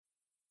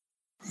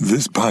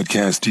This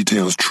podcast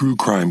details true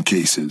crime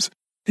cases.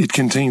 It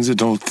contains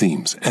adult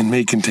themes and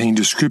may contain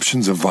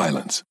descriptions of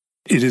violence.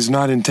 It is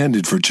not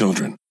intended for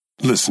children.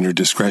 Listener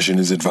discretion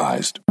is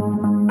advised.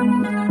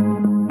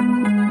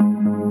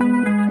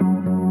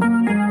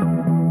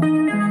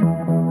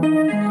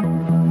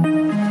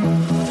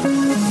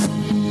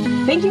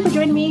 Thank you for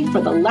joining me for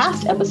the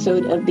last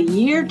episode of the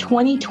year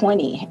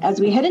 2020.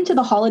 As we head into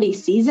the holiday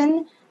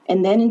season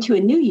and then into a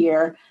new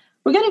year,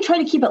 we're going to try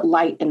to keep it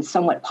light and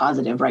somewhat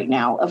positive right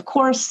now. Of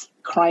course,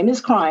 crime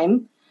is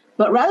crime,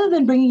 but rather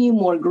than bringing you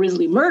more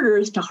grisly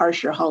murders to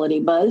harsh your holiday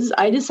buzz,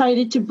 I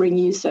decided to bring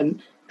you some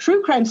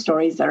true crime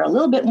stories that are a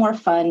little bit more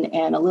fun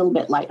and a little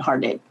bit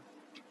lighthearted.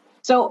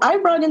 So I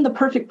brought in the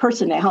perfect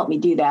person to help me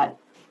do that.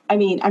 I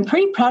mean, I'm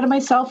pretty proud of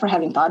myself for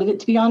having thought of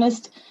it, to be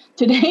honest.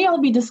 Today, I'll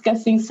be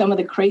discussing some of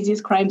the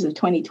craziest crimes of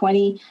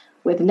 2020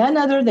 with none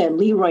other than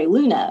Leroy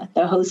Luna,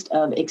 the host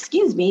of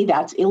Excuse Me,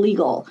 That's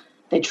Illegal,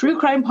 the true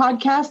crime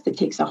podcast that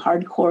takes a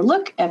hardcore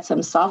look at some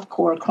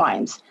softcore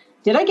crimes.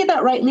 Did I get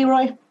that right,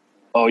 Leroy?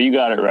 Oh, you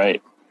got it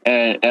right.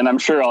 And I'm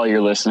sure all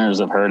your listeners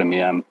have heard of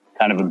me. I'm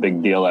kind of a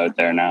big deal out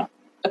there now.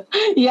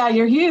 Yeah,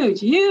 you're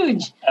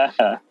huge.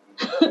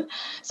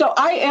 So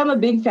I am a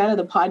big fan of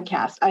the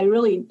podcast.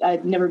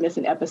 I'd never miss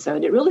an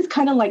episode. It really is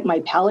kind of like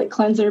my palate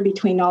cleanser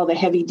between all the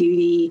heavy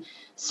duty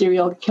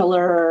serial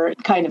killer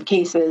kind of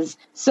cases.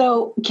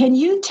 So can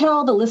you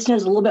tell the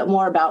listeners a little bit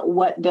more about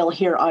what they'll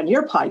hear on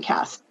your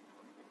podcast?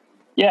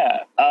 Yeah,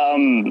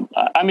 I'm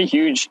a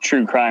huge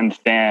true crime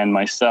fan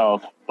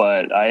myself,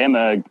 but I'm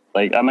a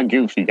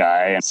goofy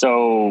guy.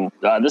 So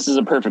this is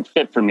a perfect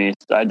fit for me.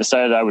 I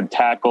decided I would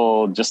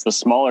tackle just the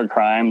smaller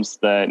crimes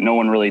that no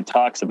one really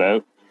talks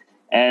about.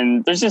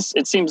 And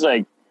it seems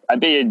like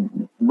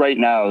right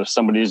now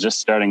somebody's just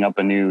starting up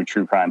a new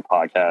true crime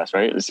podcast,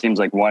 right? It seems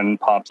like one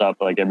pops up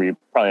like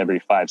probably every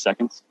 5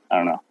 seconds.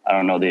 I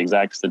don't know the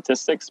exact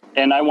statistics.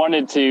 And I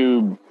wanted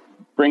to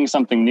bring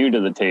something new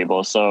to the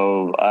table.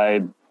 So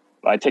I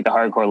take a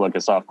hardcore look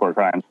at softcore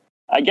crimes.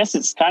 I guess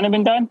it's kind of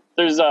been done.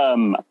 There's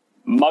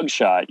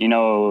Mugshot.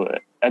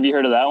 Have you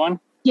heard of that one?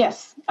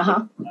 Yes.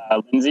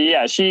 Lindsay.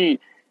 Yeah,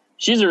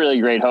 she's a really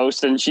great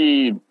host, and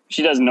she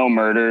does no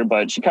murder,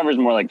 but she covers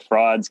more like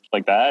frauds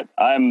like that.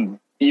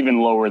 I'm even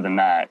lower than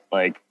that.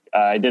 Like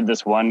I did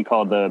this one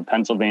called the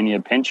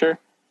Pennsylvania Pincher,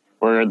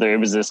 where there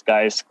was this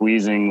guy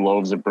squeezing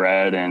loaves of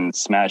bread and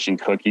smashing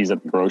cookies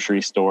at the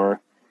grocery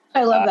store.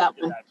 I love that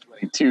one.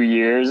 2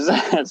 years.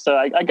 So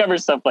I cover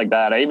stuff like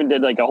that. I even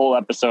did like a whole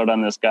episode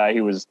on this guy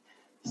who was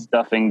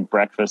stuffing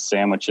breakfast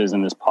sandwiches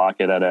in his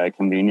pocket at a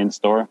convenience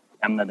store,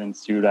 and that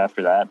ensued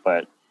after that.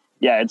 But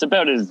yeah, it's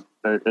about as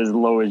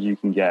low as you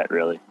can get,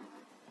 really.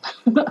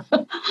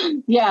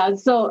 Yeah.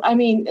 So, I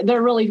mean,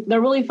 they're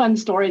really fun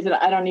stories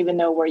that I don't even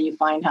know where you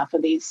find half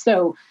of these.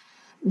 So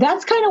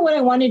that's kind of what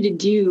I wanted to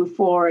do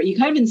you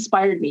kind of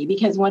inspired me,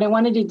 because what I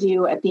wanted to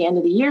do at the end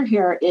of the year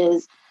here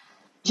is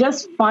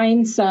just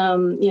find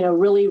some,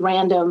 really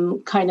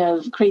random kind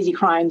of crazy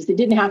crimes that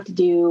didn't have to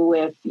do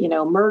with,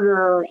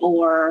 murder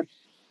or,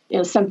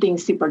 something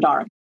super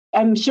dark.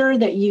 I'm sure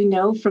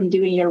that from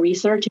doing your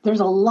research,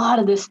 there's a lot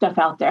of this stuff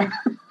out there.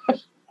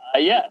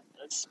 Yeah,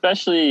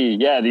 especially,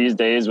 these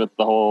days with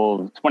the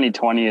whole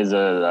 2020 is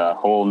a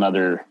whole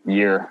nother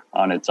year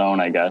on its own,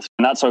 I guess.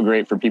 Not so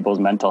great for people's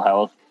mental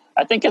health.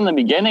 I think in the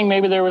beginning,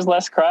 maybe there was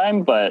less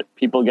crime, but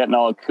people getting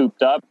all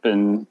cooped up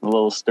and a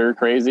little stir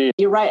crazy.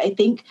 You're right. I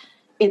think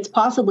it's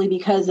possibly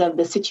because of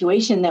the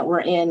situation that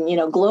we're in,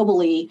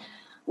 globally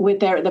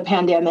with the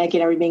pandemic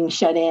and everything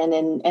shut in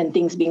and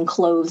things being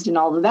closed and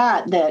all of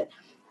that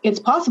it's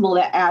possible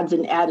that adds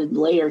an added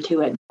layer to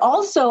it.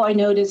 Also, I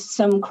noticed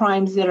some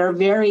crimes that are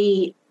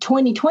very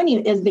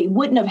 2020 as they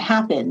wouldn't have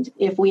happened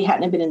if we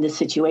hadn't been in this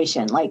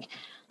situation. Like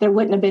there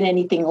wouldn't have been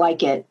anything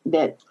like it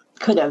that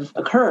could have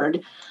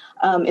occurred.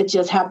 It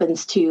just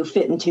happens to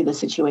fit into the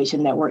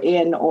situation that we're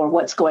in or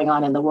what's going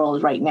on in the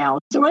world right now.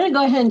 So we're going to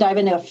go ahead and dive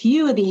into a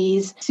few of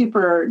these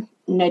super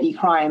nutty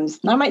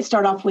crimes. I might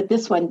start off with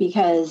this one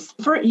because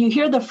you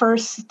hear the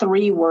first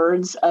 3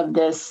 words of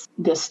this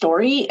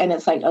story and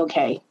it's like,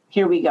 okay,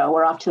 here we go.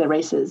 We're off to the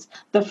races.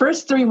 The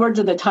first 3 words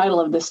of the title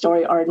of the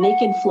story are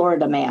Naked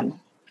Florida Man.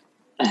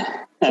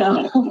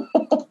 So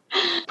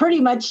pretty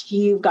much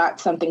you've got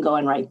something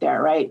going right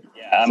there, right?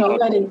 Yeah,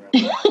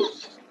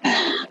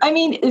 I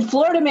mean,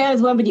 Florida Man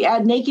is one, but you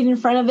add naked in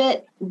front of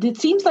it. It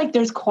seems like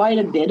there's quite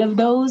a bit of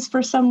those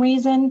for some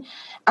reason.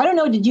 I don't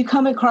know. Did you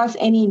come across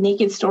any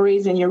naked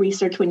stories in your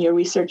research when you're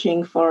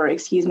researching for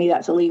Excuse Me,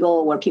 That's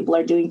Illegal, where people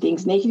are doing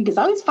things naked? Because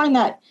I always find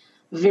that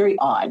very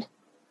odd.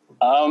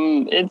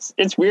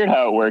 It's weird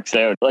how it works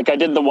out. Like I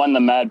did the one,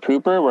 The Mad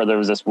Pooper, where there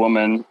was this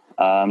woman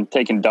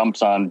taking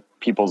dumps on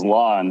people's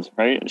lawns,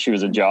 right? She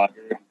was a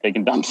jogger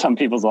taking dumps on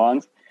people's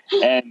lawns.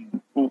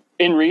 And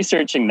in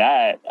researching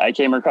that, I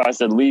came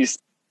across at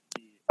least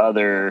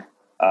other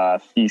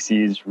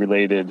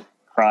feces-related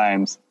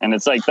crimes. And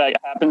it's like that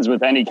happens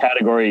with any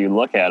category you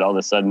look at. All of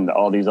a sudden,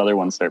 all these other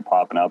ones start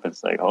popping up.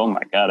 It's like, oh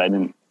my God, I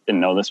didn't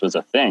know this was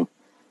a thing.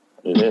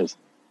 But it is.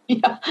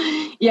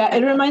 Yeah,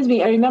 it reminds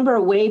me. I remember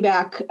way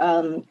back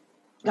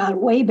God,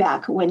 way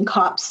back when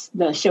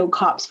the show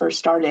Cops first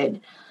started,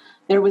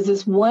 there was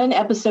this one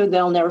episode that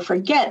I'll never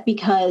forget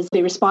because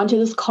they respond to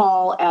this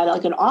call at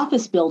like an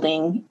office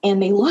building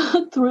and they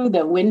look through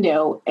the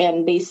window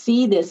and they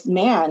see this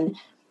man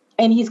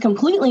and he's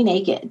completely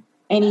naked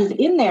and he's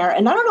in there.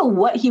 And I don't know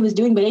what he was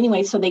doing, but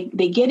anyway, so they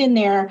get in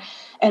there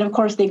and of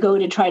course they go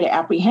to try to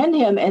apprehend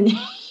him and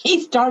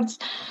he starts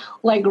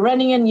like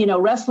running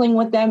and, wrestling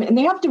with them. And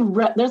they have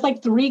to, there's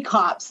like 3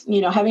 cops,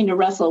 having to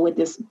wrestle with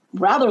this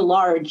rather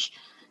large,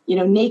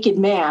 naked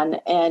man,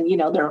 and,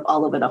 they're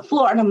all over the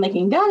floor. And I'm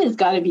thinking, that has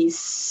got to be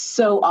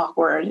so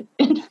awkward.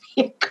 And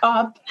be a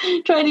cop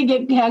trying to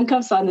get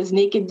handcuffs on this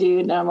naked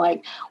dude. And I'm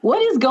like,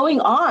 what is going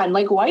on?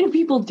 Like, why do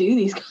people do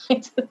these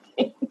kinds of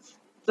things?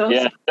 So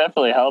yeah, it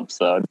definitely helps,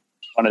 though. I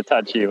want to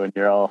touch you when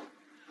you're all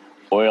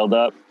oiled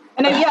up.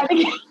 And then, I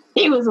think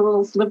he was a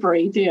little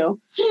slippery,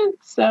 too.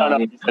 So I don't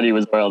know if he said he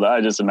was oiled up.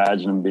 I just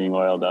imagine him being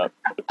oiled up.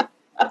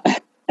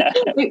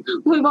 we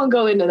won't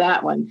go into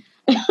that one.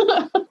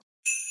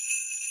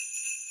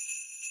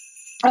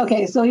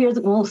 Okay, so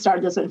we'll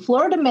start this one.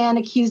 Florida man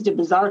accused of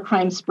bizarre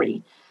crime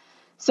spree.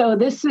 So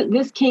this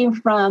came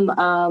from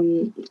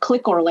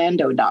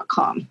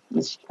clickorlando.com,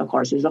 which of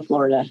course is a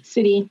Florida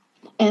city.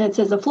 And it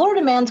says a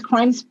Florida man's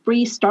crime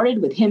spree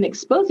started with him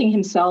exposing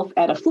himself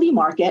at a flea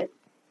market,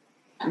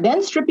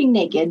 then stripping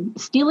naked,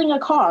 stealing a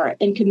car,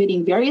 and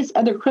committing various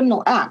other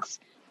criminal acts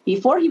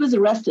before he was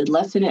arrested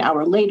less than an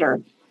hour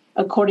later,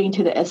 according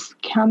to the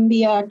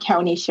Escambia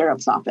County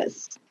Sheriff's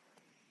Office.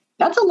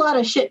 That's a lot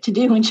of shit to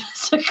do in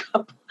just a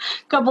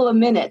couple of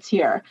minutes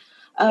here.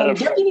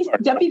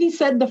 Deputies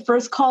said the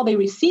first call they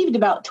received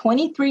about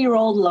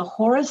 23-year-old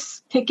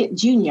LaHorace Pickett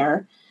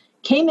Jr.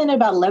 came in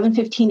about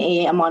 11:15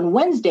 a.m. on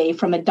Wednesday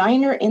from a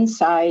diner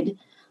inside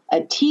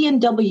a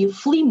T&W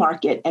flea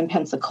market in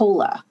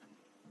Pensacola.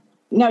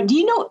 Now,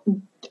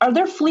 are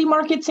there flea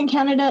markets in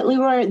Canada,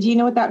 Leroy? Do you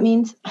know what that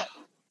means?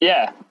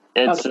 Yeah,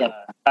 it's. Okay.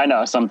 I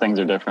know some things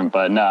are different,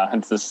 but no,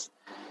 it's this.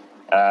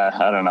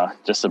 I don't know,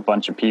 just a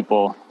bunch of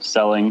people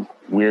selling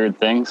weird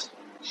things.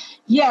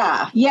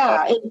 Yeah.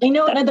 I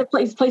know in other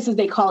places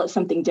they call it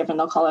something different.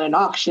 They'll call it an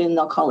auction.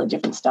 They'll call it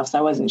different stuff. So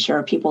I wasn't sure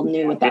if people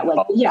knew what that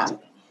was. But yeah,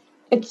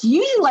 it's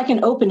usually like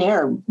an open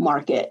air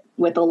market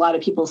with a lot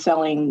of people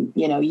selling,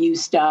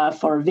 used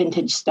stuff or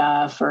vintage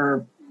stuff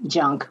or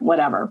junk,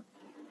 whatever.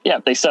 Yeah,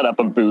 they set up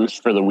a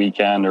booth for the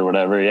weekend or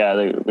whatever.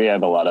 Yeah, we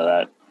have a lot of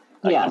that.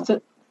 Yeah,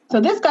 so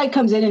this guy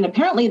comes in, and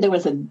apparently there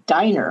was a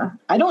diner.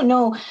 I don't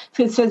know if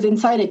it says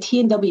inside a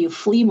T&W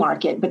flea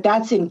market, but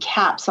that's in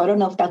caps. So I don't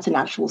know if that's an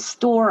actual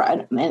store. I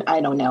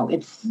don't know.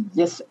 It's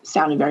just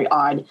sounded very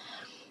odd.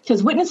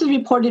 Because witnesses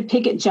reported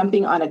Pickett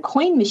jumping on a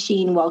coin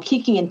machine while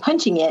kicking and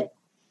punching it,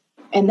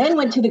 and then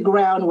went to the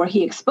ground where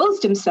he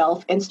exposed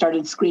himself and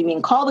started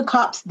screaming, "Call the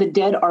cops, the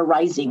dead are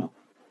rising."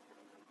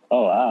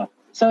 Oh, wow.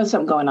 So there's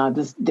something going on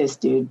with this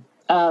dude.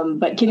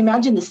 But can you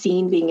imagine the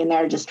scene being in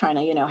there just trying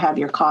to, have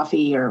your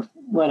coffee or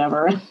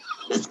whatever?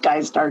 This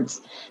guy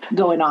starts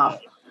going off.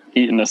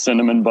 Eating a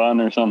cinnamon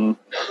bun or something.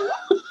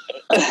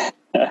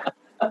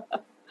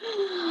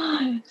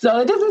 So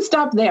it doesn't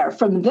stop there.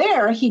 From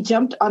there, he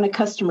jumped on a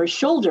customer's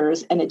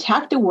shoulders and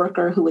attacked a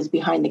worker who was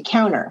behind the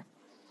counter,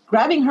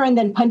 grabbing her and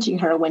then punching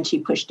her when she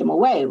pushed him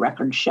away,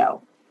 records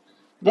show.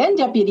 Then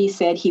deputies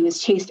said he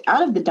was chased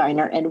out of the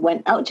diner and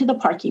went out to the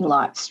parking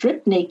lot,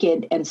 stripped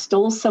naked, and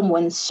stole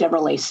someone's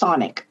Chevrolet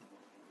Sonic.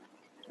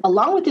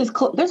 Along with his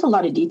there's a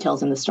lot of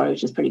details in the story,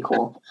 which is pretty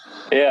cool.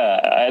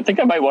 Yeah, I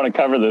think I might want to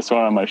cover this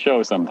one on my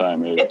show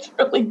sometime. Maybe. It's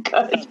really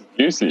good. It's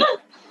juicy.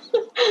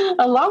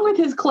 Along with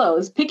his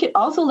clothes, Pickett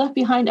also left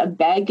behind a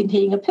bag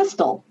containing a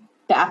pistol,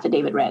 the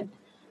affidavit read.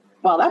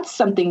 Well, that's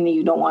something that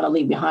you don't want to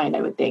leave behind,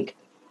 I would think.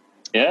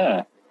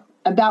 Yeah.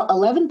 About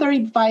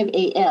 11:35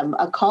 a.m.,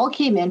 a call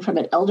came in from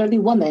an elderly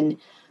woman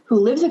who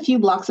lives a few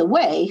blocks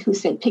away who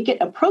said Pickett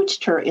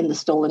approached her in the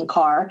stolen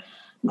car,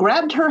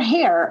 grabbed her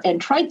hair,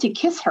 and tried to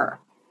kiss her,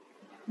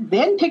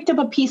 then picked up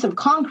a piece of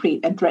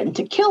concrete and threatened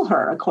to kill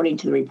her, according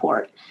to the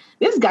report.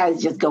 This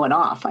guy's just going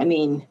off. I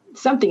mean,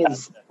 something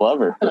is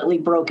definitely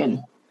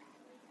broken.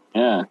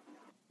 Yeah.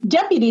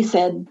 Deputies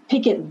said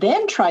Pickett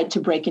then tried to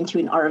break into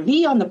an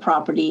RV on the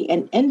property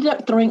and ended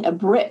up throwing a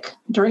brick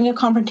during a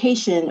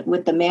confrontation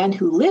with the man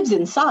who lives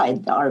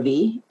inside the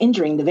RV,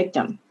 injuring the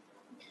victim.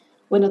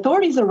 When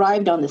authorities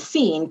arrived on the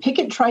scene,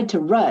 Pickett tried to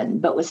run,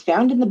 but was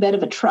found in the bed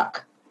of a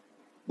truck.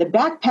 The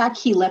backpack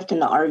he left in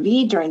the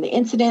RV during the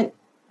incident,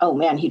 oh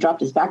man, he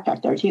dropped his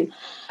backpack there too,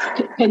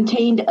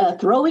 contained a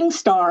throwing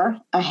star,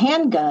 a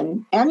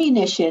handgun,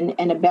 ammunition,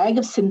 and a bag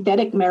of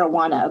synthetic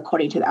marijuana,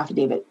 according to the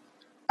affidavit.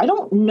 I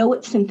don't know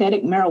what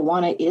synthetic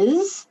marijuana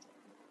is,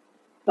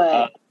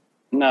 but...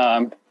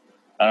 No,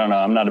 I don't know.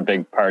 I'm not a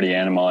big party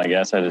animal, I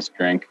guess. I just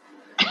drink.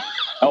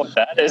 Oh,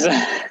 that is...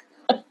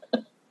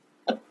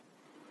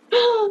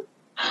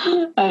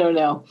 I don't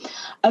know.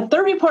 A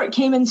third report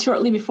came in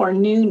shortly before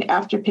noon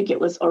after Pickett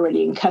was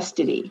already in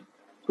custody.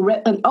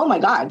 Oh, my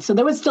God. So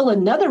there was still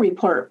another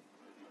report,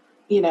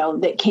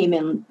 that came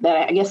in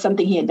that I guess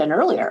something he had done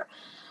earlier.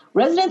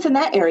 Residents in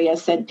that area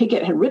said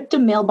Pickett had ripped a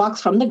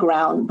mailbox from the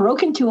ground,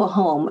 broke into a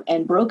home,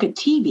 and broke a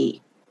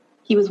TV.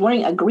 He was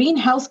wearing a green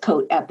house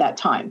coat at that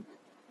time.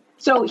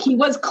 So he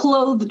was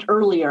clothed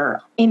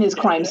earlier in his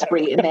crime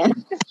spree, and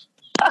then...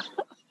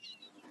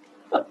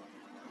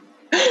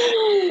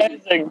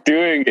 It's like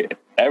doing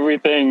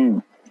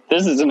everything.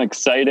 This is an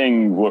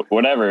exciting,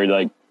 whatever,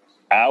 like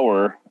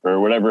hour or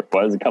whatever it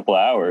was, a couple of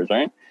hours,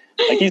 right?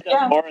 Like he's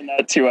done more in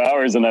that 2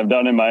 hours than I've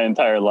done in my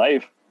entire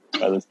life,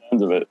 by the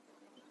sounds of it.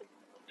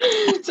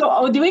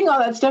 So doing all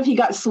that stuff, he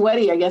got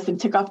sweaty, I guess, and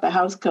took off the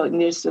house coat,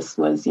 and this just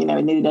was,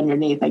 nude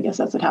underneath. I guess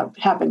that's what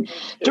happened.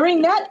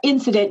 During that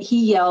incident,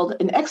 he yelled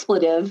an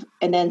expletive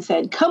and then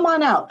said, "Come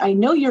on out. I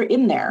know you're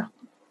in there."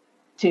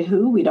 To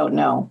who? We don't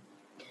know.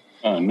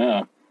 Oh,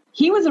 no.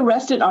 He was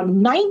arrested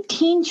on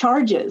 19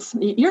 charges.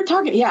 You're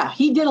talking,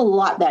 he did a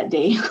lot that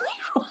day.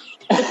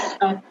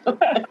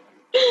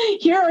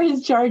 Here are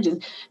his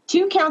charges.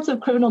 2 counts of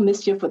criminal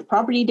mischief with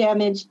property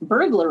damage,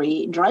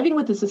 burglary, driving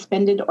with a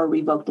suspended or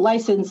revoked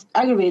license,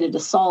 aggravated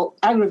assault,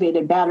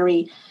 aggravated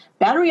battery,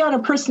 battery on a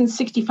person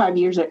 65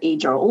 years of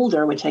age or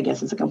older, which I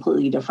guess is a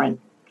completely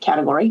different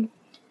category,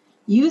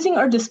 using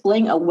or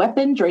displaying a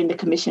weapon during the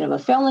commission of a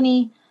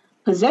felony,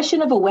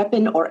 possession of a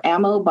weapon or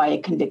ammo by a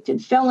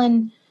convicted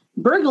felon,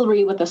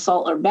 burglary with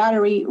assault or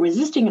battery,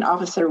 resisting an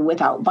officer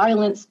without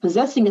violence,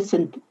 possessing a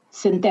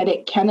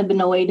synthetic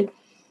cannabinoid,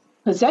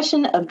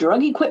 possession of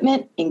drug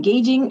equipment,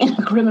 engaging in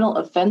a criminal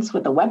offense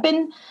with a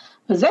weapon,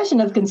 possession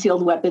of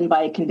concealed weapon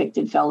by a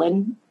convicted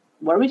felon.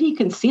 Where would he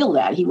conceal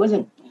that? He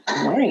wasn't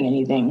wearing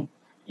anything.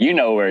 You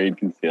know where he'd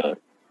conceal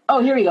it.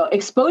 Oh, here we go.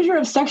 Exposure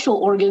of sexual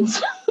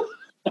organs,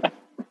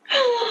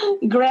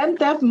 grand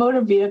theft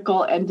motor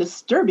vehicle, and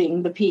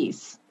disturbing the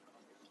peace.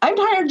 I'm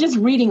tired just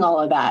reading all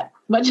of that,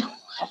 much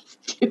less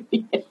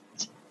doing it.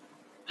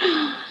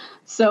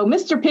 So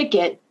Mr.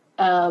 Pickett,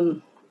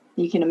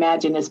 you can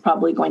imagine, is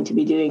probably going to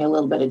be doing a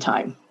little bit of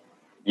time.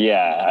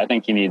 Yeah, I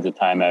think he needs a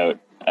timeout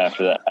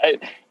after that.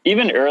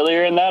 Even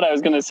earlier in that, I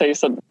was going to say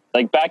something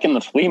like back in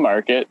the flea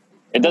market.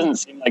 It doesn't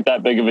seem like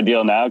that big of a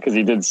deal now because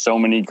he did so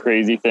many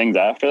crazy things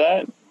after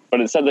that. But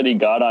it said that he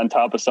got on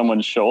top of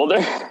someone's shoulder.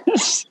 I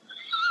just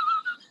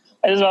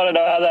want to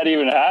know how that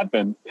even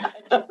happened. I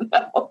don't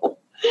know.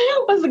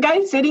 Was the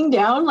guy sitting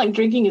down, like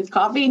drinking his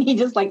coffee, and he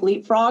just like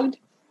leapfrogged?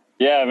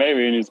 Yeah,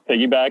 maybe. And he was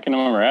piggybacking him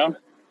around.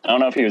 I don't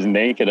know if he was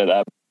naked at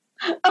that point.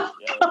 Oh,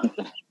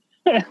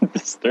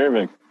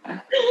 disturbing.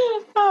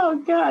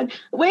 Oh God,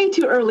 way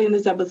too early in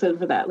this episode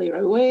for that,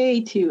 Leroy.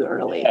 Way too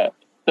early. Yeah.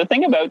 The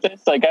thing about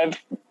this, like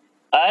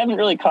I haven't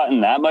really caught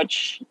in that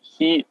much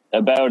heat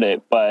about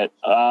it, but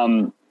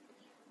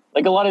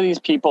like a lot of these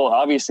people,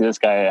 obviously this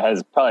guy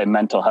has probably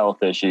mental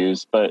health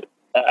issues, but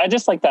I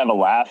just like to have a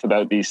laugh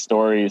about these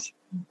stories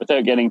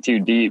without getting too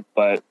deep.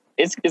 But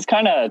it's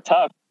kind of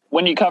tough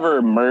when you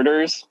cover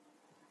murders.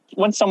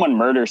 When someone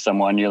murders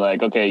someone, you're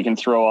like, okay, you can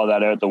throw all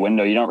that out the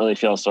window. You don't really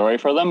feel sorry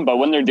for them. But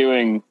when they're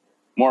doing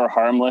more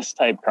harmless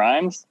type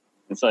crimes,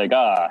 it's like,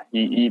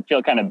 you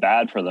feel kind of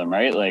bad for them,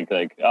 right? Like,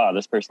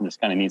 this person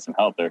just kind of needs some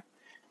help. They're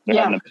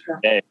having a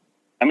bad day.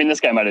 I mean, this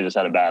guy might have just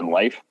had a bad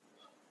life.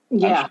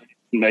 Yeah.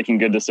 Making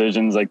good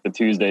decisions like the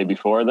Tuesday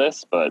before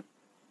this, but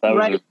that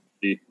was a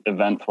pretty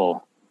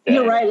eventful day.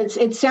 You're right.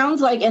 It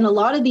sounds like, and a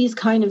lot of these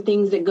kind of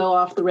things that go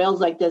off the rails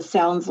like this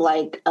sounds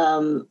like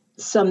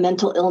some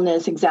mental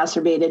illness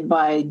exacerbated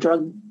by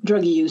drug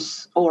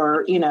use,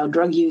 or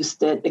drug use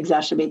that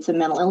exacerbates a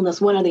mental illness,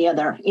 one or the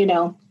other.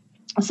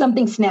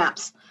 Something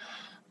snaps.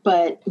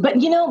 But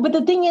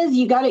the thing is,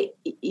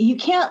 you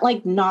can't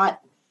like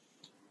not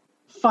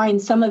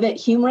find some of it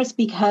humorous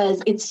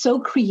because it's so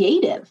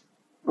creative,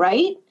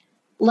 right?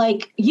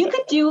 Like you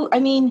could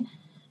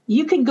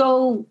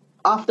go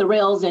off the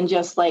rails and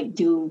just like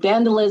do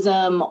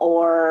vandalism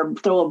or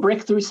throw a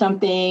brick through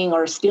something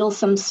or steal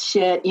some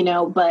shit,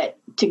 but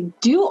to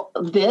do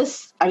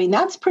this, I mean,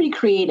 that's pretty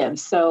creative.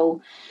 So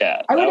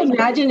yeah, I would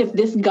imagine if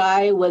this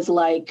guy was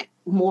like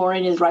more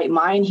in his right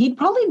mind, he'd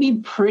probably be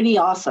pretty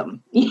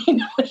awesome.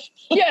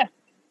 Yeah.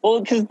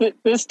 Well, because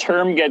this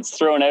term gets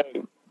thrown out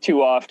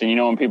too often,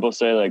 when people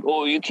say like,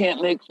 oh, you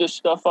can't make this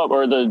stuff up,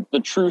 or the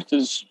truth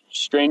is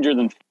stranger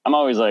than... I'm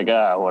always like,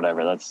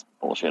 whatever, that's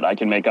bullshit. I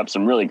can make up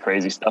some really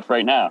crazy stuff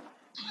right now.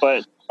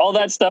 But all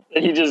that stuff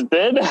that he just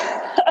did,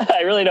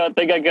 I really don't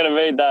think I could have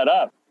made that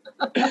up.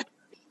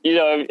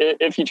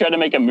 If you tried to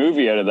make a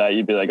movie out of that,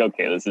 you'd be like,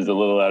 okay, this is a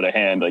little out of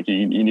hand. Like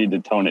you need to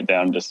tone it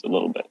down just a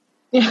little bit.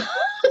 Yeah.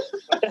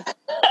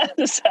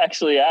 This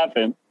actually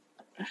happened.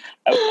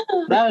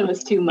 That one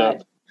was too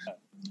much.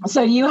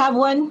 So do you have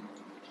one?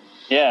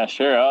 Yeah,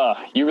 sure. Oh,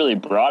 you really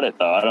brought it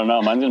though. I don't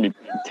know. Mine's gonna be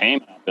pretty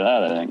tame after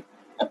that, I think.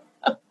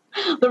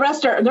 The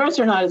rest are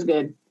not as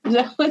good.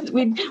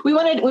 We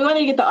wanted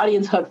to get the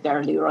audience hooked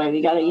there, Leroy.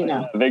 We got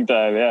to, Big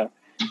time, yeah.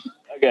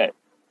 Okay.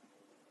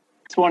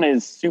 This one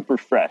is super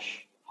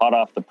fresh, hot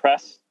off the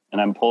press,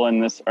 and I'm pulling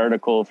this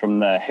article from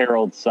the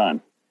Herald Sun.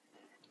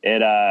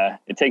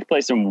 It takes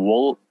place in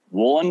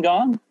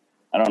Wollongong.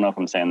 I don't know if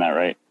I'm saying that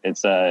right.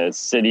 It's a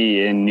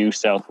city in New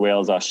South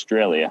Wales,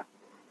 Australia.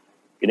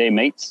 G'day,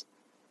 mates.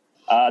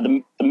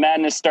 The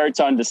madness starts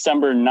on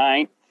December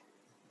 9th.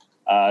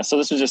 So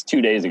this was just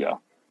 2 days ago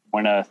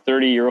when a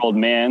 30-year-old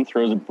man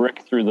throws a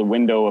brick through the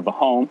window of a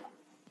home.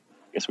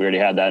 I guess we already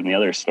had that in the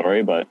other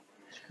story, but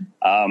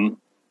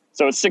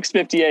so it's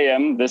 6:50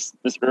 a.m. This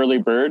early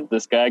bird,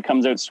 this guy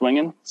comes out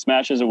swinging,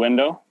 smashes a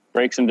window,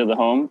 breaks into the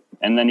home,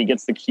 and then he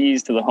gets the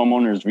keys to the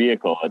homeowner's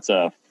vehicle. It's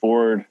a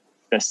Ford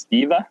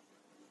Festiva.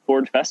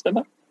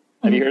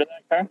 Have you heard of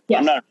that car? Yes.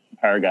 I'm not a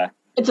car guy.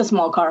 It's a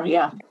small car,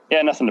 yeah.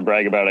 Yeah, nothing to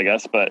brag about, I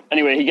guess. But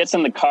anyway, he gets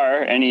in the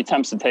car and he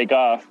attempts to take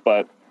off,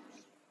 but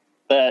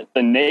the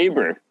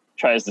neighbor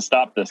tries to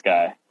stop this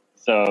guy.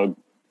 So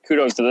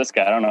kudos to this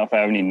guy. I don't know if I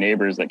have any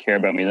neighbors that care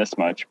about me this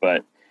much,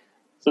 but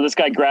so this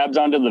guy grabs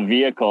onto the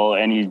vehicle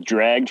and he's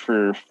dragged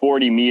for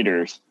 40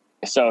 meters.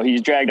 So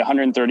he's dragged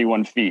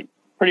 131 feet.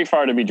 Pretty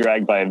far to be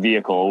dragged by a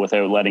vehicle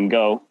without letting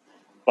go.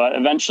 But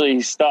eventually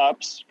he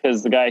stops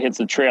because the guy hits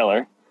a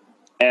trailer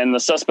and the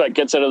suspect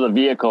gets out of the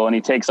vehicle and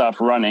he takes off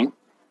running.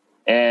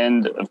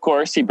 And of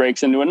course he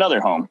breaks into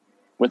another home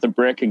with a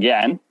brick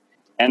again.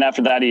 And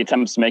after that, he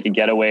attempts to make a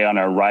getaway on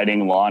a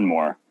riding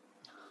lawnmower.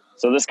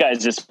 So this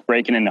guy's just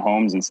breaking into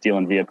homes and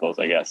stealing vehicles,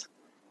 I guess.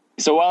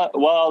 So while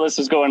all this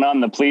is going on,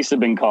 the police have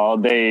been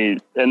called. They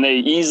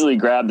easily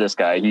grab this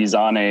guy. He's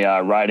on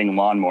a riding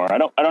lawnmower. I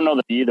don't know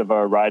the speed of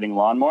a riding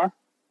lawnmower,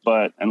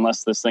 but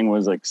unless this thing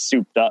was like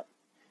souped up,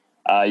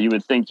 you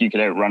would think you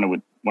could outrun it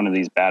with one of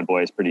these bad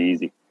boys pretty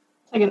easy.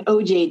 It's like an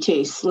OJ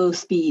chase, slow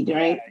speed,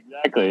 right? Yeah,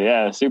 exactly.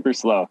 Yeah, super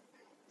slow.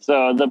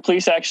 So the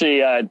police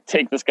actually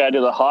take this guy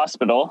to the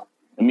hospital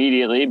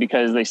immediately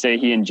because they say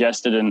he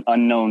ingested an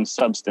unknown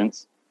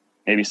substance.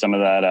 Maybe some of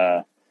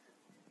that,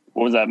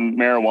 what was that,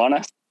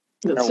 marijuana?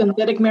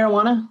 Synthetic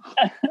marijuana?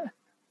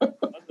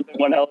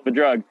 One hell of a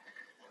drug.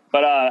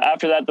 But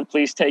after that, the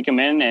police take him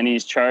in and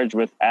he's charged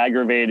with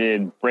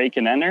aggravated break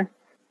and enter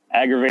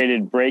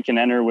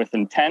with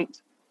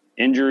intent,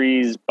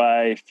 injuries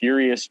by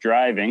furious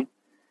driving,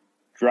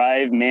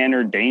 drive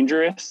manner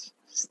dangerous,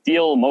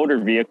 steal motor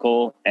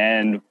vehicle,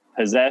 and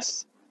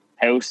possess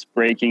house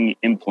breaking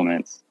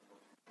implements.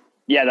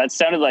 Yeah, that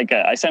sounded like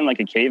I sounded like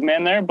a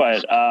caveman there,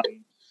 but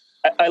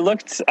I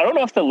looked. I don't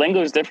know if the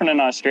lingo is different in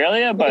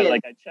Australia, but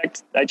like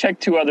I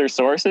checked two other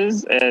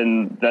sources,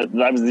 and that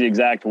was the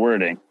exact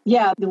wording.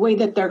 Yeah, the way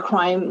that their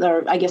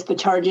I guess the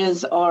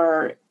charges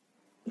are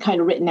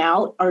kind of written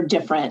out are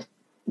different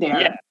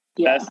there.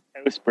 Yeah.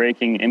 House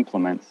breaking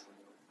implements,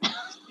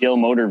 steal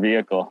motor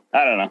vehicle.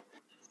 I don't know.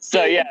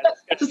 So yeah,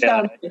 this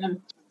guy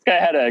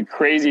had a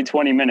crazy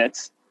 20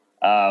 minutes,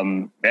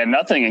 and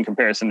nothing in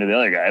comparison to the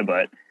other guy,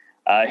 but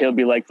he'll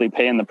be likely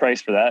paying the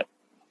price for that.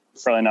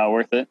 Probably not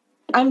worth it.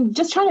 I'm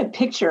just trying to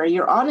picture,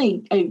 you're on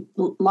a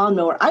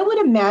lawnmower. I would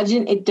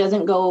imagine it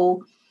doesn't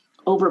go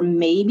over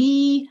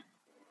maybe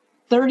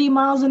 30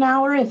 miles an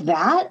hour, if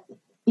that,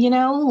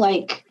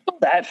 like.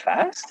 That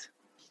fast?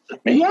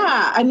 Maybe.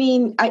 Yeah. I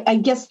mean, I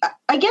guess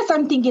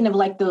I'm thinking of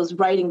like those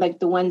riding, like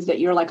the ones that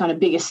you're like on a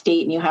big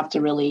estate and you have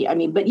to really,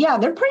 but yeah,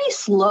 they're pretty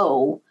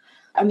slow.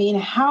 I mean,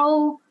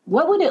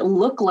 what would it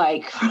look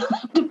like for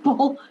them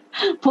to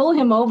pull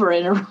him over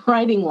in a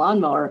riding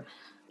lawnmower?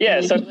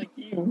 Yeah, so like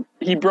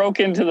he broke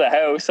into the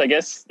house. I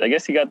guess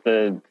he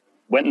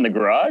went in the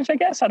garage. I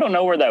guess I don't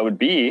know where that would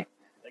be.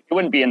 Like it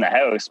wouldn't be in the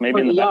house, maybe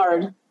or in the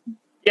yard.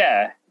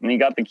 Yeah, and he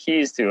got the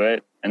keys to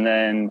it, and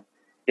then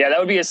that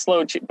would be a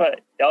slow. But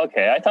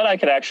okay, I thought I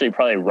could actually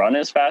probably run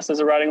as fast as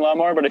a riding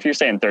lawnmower. But if you're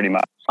saying 30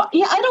 miles,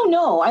 yeah, I don't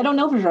know. I don't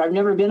know for sure. I've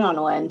never been on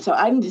one, so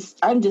I'm just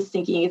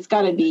thinking it's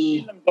got to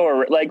be.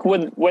 Or like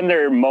when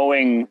you're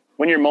mowing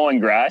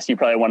grass, you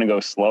probably want to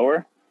go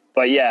slower.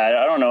 But yeah,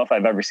 I don't know if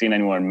I've ever seen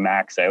anyone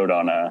max out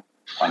on a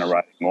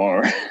riding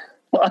lawnmower.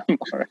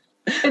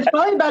 It's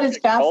probably about as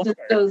fast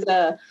as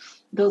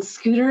those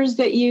scooters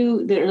that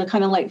are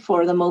kind of like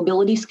for the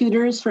mobility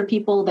scooters for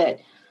people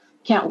that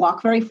can't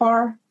walk very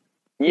far.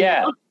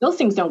 Yeah. Those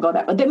things don't go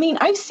that way. I mean,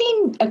 I've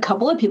seen a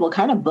couple of people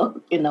kind of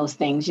book in those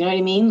things. You know what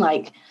I mean?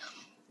 Like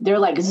they're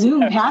like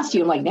zoom past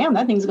you. I'm like, damn,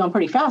 that thing's going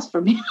pretty fast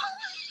for me.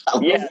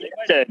 Yeah, they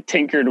might have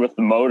tinkered with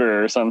the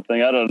motor or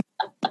something. I don't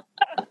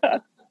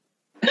know.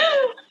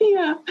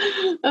 Yeah.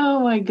 Oh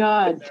my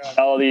God.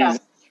 All these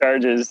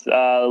charges.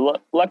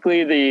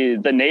 Luckily,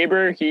 the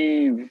neighbor,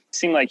 he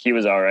seemed like he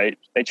was all right.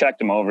 They checked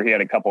him over. He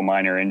had a couple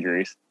minor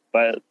injuries.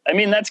 But I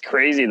mean, that's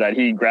crazy that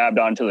he grabbed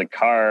onto the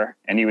car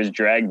and he was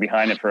dragged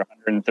behind it for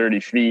 130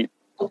 feet.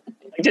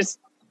 Just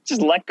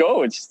let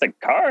go. It's just a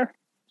car.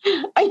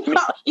 I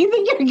know. You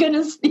think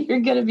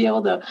you're gonna be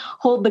able to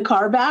hold the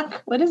car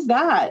back? What is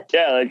that?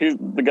 Yeah, like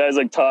the guy's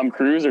like Tom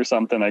Cruise or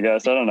something, I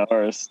guess. I don't know,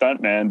 or a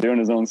stunt man doing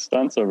his own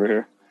stunts over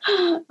here.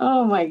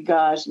 Oh my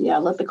gosh! Yeah,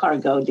 let the car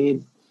go,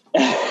 dude.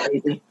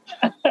 Crazy.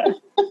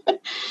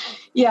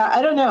 Yeah,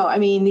 I don't know. I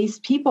mean, these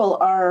people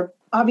are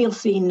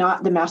obviously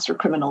not the master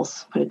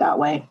criminals. Put it that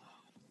way.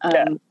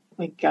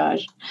 My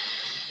gosh.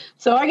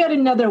 So I got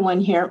another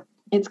one here.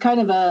 It's kind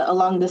of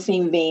along the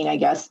same vein, I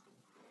guess.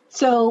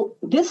 So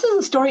this is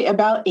a story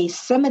about a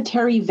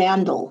cemetery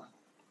vandal.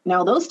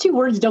 Now, those two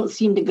words don't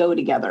seem to go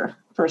together,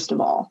 first of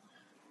all.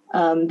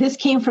 This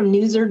came from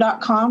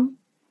Newser.com.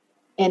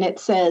 And it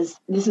says,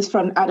 this is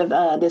from out of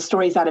the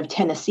stories out of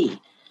Tennessee.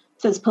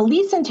 It says,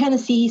 police in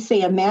Tennessee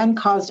say a man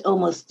caused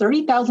almost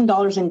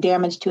 $30,000 in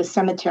damage to a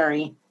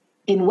cemetery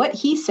in what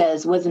he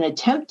says was an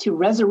attempt to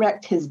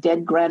resurrect his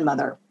dead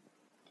grandmother.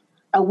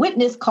 A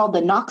witness called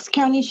the Knox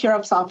County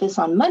Sheriff's Office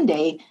on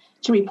Monday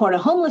to report a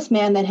homeless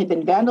man that had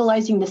been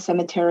vandalizing the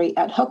cemetery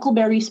at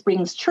Huckleberry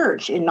Springs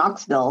Church in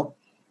Knoxville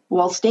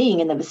while staying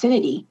in the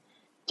vicinity.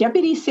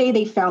 Deputies say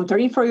they found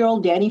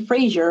 34-year-old Danny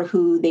Frazier,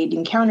 who they'd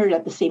encountered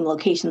at the same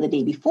location the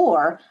day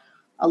before,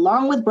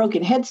 along with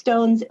broken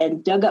headstones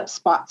and dug up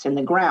spots in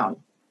the ground.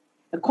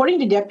 According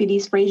to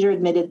deputies, Frazier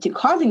admitted to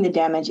causing the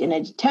damage in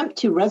an attempt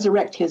to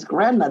resurrect his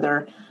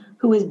grandmother,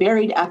 who was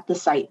buried at the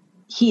site.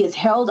 He is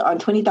held on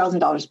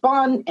 $20,000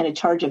 bond and a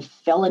charge of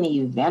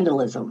felony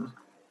vandalism.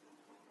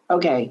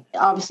 Okay,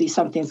 obviously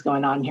something's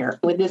going on here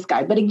with this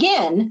guy. But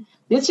again,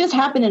 this just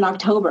happened in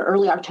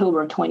early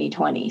October of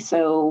 2020.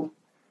 So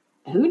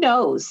who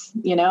knows,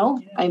 you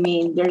know? I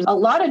mean, there's a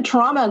lot of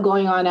trauma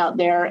going on out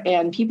there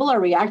and people are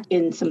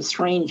reacting in some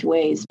strange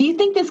ways. Do you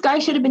think this guy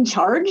should have been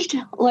charged?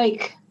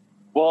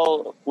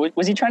 Well,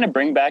 was he trying to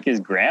bring back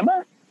his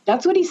grandma?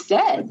 That's what he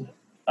said.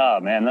 Oh,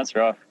 man, that's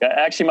rough.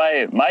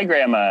 Actually, my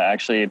grandma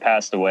actually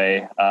passed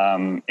away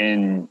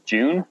in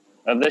June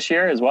of this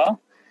year as well.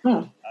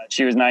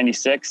 She was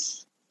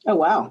 96. Oh,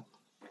 wow.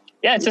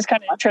 Yeah, it's just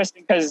kind of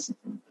interesting because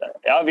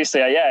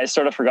obviously, I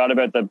sort of forgot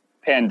about the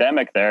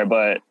pandemic there,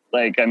 but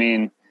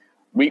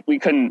we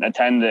couldn't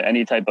attend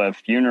any type of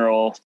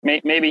funeral.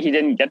 Maybe he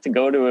didn't get to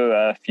go to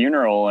a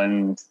funeral,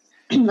 and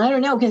I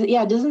don't know, because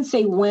it doesn't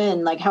say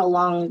when, how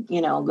long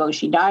ago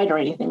she died or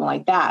anything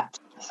like that.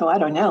 So I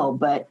don't know,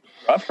 but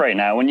rough right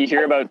now when you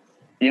hear about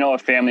a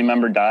family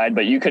member died,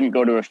 but you couldn't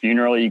go to a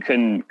funeral, you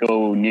couldn't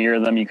go near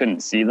them, you couldn't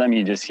see them,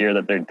 you just hear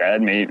that they're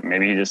dead.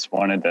 Maybe he just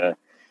wanted to.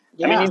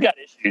 Yeah. I mean, he's got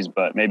issues,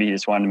 but maybe he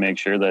just wanted to make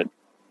sure that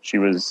it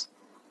was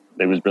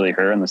really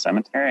her in the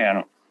cemetery. I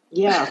don't.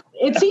 Yeah,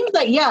 it seems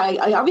like,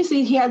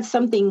 obviously he had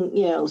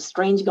something,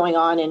 strange going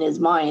on in his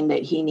mind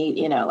that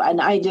he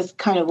and I just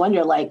kind of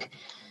wonder,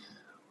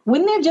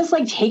 wouldn't they have just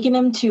taken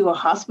him to a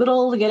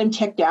hospital to get him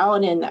checked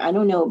out? And I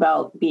don't know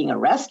about being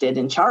arrested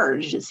and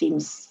charged. It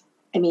seems,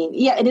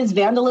 it is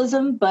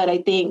vandalism, but I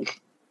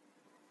think,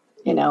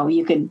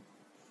 you could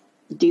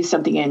do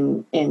something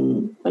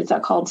in what's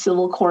that called?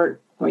 Civil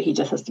court, where he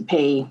just has to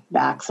pay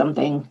back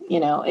something,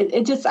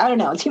 it just, I don't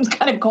know. It seems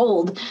kind of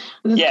cold.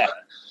 Yeah.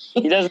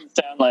 He doesn't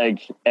sound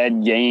like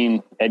Ed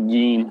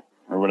Gein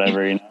or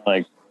whatever,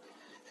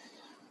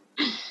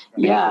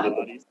 Yeah.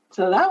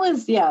 So that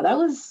was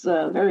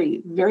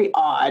very, very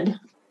odd.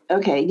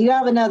 Okay. Do you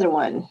have another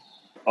one?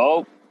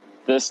 Oh,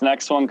 this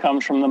next one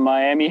comes from the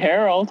Miami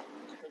Herald.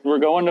 We're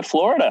going to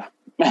Florida.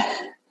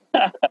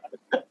 Of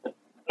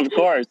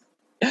course.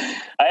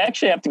 I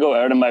actually have to go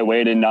out of my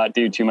way to not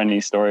do too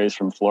many stories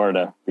from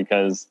Florida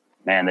because,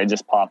 man, they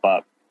just pop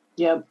up.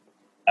 Yep.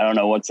 I don't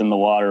know what's in the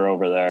water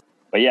over there.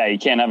 But yeah, you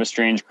can't have a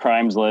strange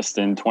crimes list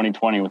in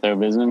 2020 without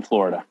visiting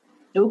Florida.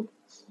 Nope.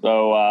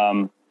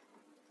 So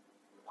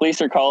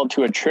police are called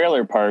to a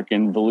trailer park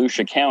in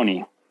Volusia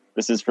County.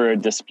 This is for a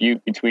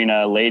dispute between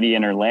a lady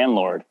and her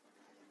landlord.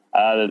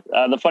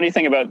 The funny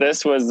thing about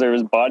this was there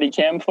was body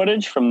cam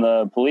footage from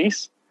the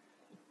police.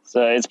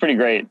 So it's pretty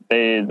great.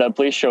 The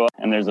police show up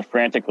and there's a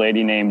frantic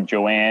lady named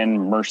Joanne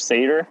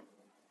Mercader.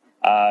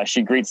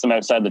 She greets them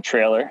outside the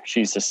trailer.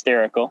 She's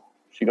hysterical.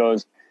 She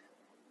goes,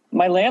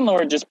 "My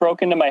landlord just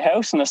broke into my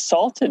house and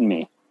assaulted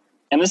me."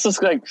 And this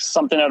is like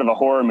something out of a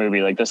horror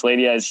movie. Like this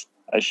lady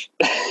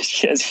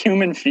she has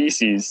human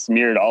feces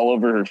smeared all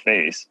over her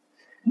face.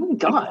 Oh my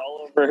God.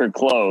 All over her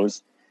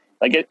clothes.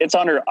 Like it's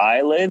on her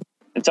eyelids.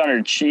 It's on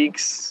her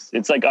cheeks.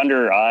 It's like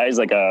under her eyes,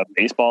 like a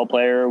baseball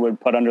player would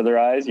put under their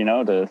eyes,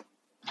 to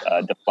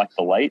deflect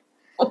the light.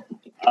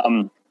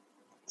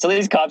 So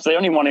these cops, they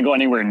don't even want to go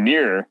anywhere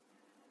near her.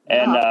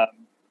 And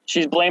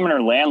she's blaming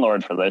her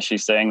landlord for this.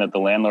 She's saying that the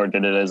landlord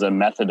did it as a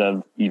method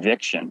of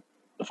eviction.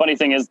 The funny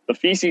thing is the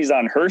feces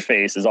on her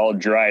face is all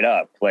dried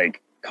up,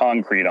 like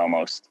concrete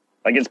almost.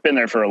 Like it's been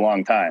there for a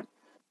long time.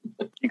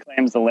 She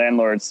claims the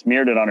landlord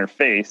smeared it on her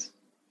face,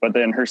 but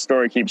then her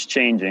story keeps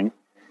changing.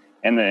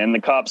 And the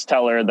cops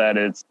tell her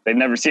that they've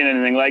never seen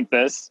anything like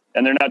this.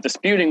 And they're not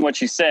disputing what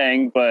she's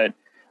saying, but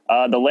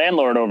the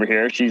landlord over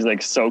here, she's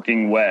like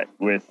soaking wet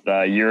with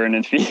urine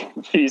and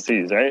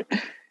feces, right?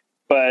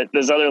 But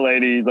this other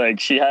lady,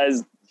 she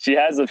has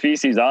the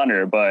feces on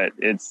her, but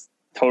it's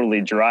totally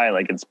dry,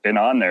 like it's been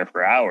on there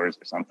for hours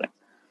or something.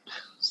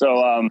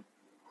 So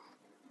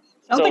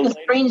sounds like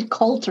a strange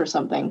cult or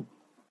something.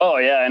 Oh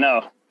yeah, I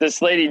know. This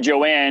lady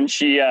Joanne,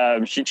 she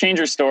changed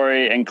her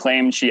story and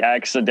claimed she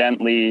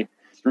accidentally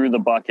threw the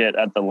bucket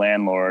at the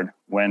landlord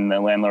when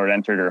the landlord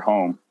entered her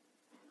home,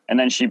 and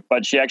then she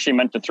actually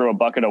meant to throw a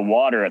bucket of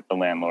water at the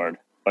landlord,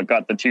 but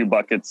got the two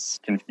buckets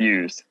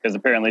confused because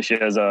apparently she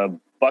has a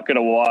bucket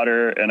of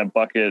water and a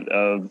bucket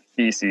of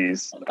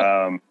feces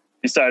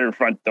beside her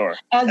front door.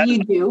 As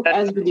you do,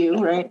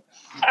 right?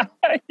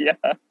 Yeah.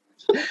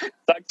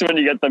 Sucks when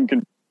you get them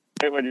confused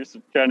when you're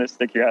trying to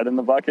stick your head in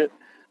the bucket.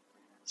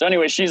 So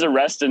anyway, she's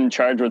arrested and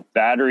charged with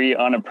battery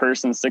on a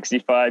person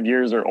 65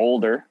 years or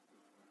older,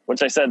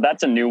 which I said,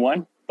 that's a new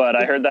one, but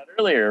I heard that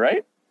earlier,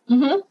 right?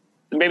 Mm-hmm.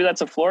 Maybe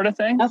that's a Florida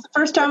thing? That's the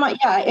first time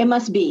it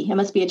must be. It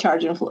must be a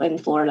charge in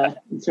Florida,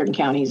 in certain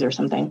counties or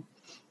something.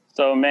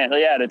 So, man,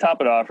 to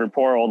top it off, her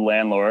poor old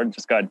landlord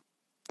just got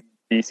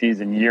feces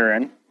and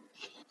urine.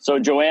 So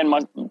Joanne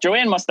must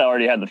have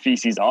already had the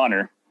feces on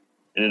her.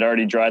 It had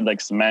already dried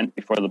like cement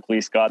before the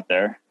police got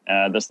there.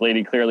 This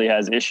lady clearly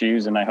has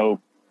issues, and I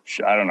hope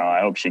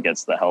she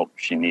gets the help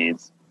she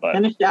needs. But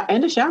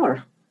and a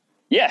shower.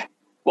 Yeah.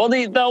 Well,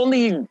 the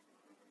only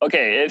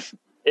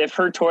if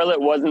her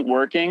toilet wasn't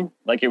working,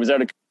 like it was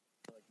out of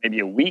maybe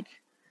a week,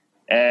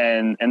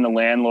 and the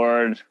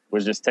landlord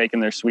was just taking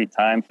their sweet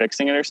time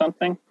fixing it or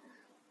something.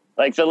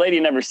 Like, the lady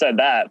never said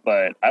that,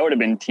 but I would have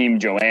been Team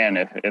Joanne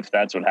if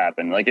that's what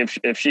happened. Like,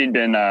 if she'd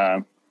been,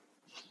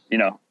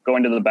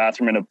 going to the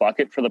bathroom in a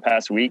bucket for the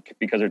past week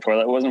because her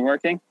toilet wasn't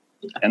working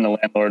and the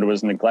landlord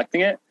was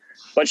neglecting it.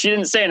 But she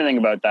didn't say anything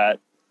about that.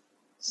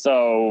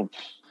 So,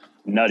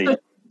 nutty. So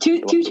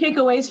two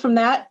takeaways from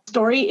that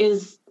story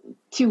is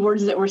two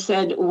words that were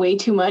said way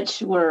too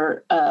much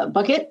were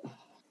bucket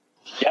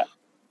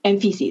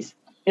and feces.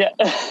 Yeah.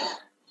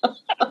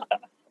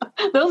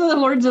 Those are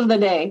the words of the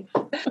day.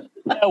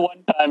 Yeah,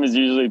 one time is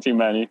usually too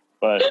many,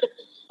 but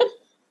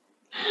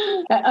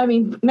I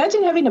mean,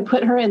 imagine having to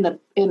put her in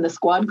the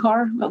squad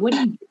car. What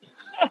do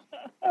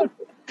you?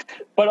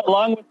 But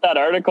along with that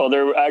article,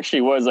 there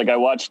actually was, like, I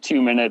watched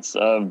 2 minutes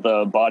of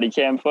the body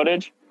cam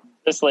footage.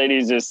 This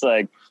lady's just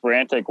like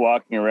frantic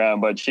walking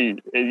around, but you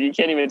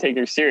can't even take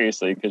her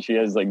seriously because she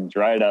has like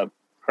dried up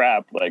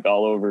crap like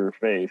all over her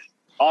face,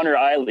 on her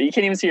eye. You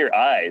can't even see her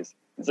eyes.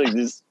 It's like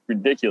just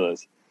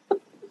ridiculous.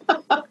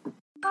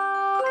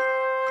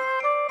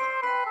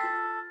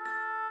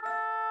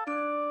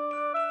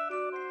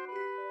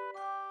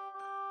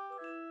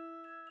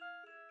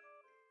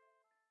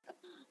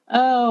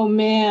 Oh,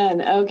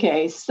 man.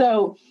 Okay.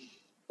 So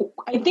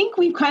I think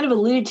we've kind of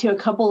alluded to a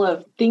couple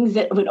of things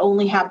that would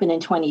only happen in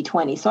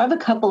 2020. So I have a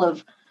couple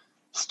of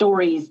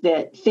stories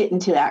that fit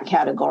into that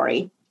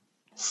category.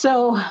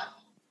 So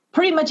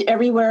pretty much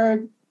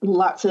everywhere,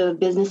 lots of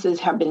businesses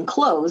have been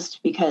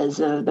closed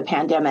because of the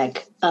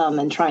pandemic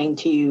and trying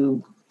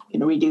to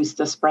reduce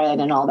the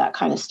spread and all that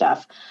kind of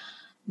stuff.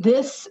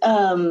 This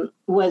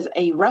was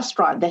a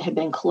restaurant that had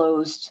been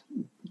closed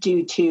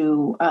due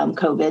to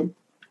COVID.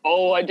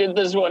 Oh, I did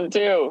this one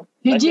too.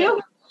 Did you?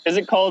 Is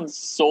it called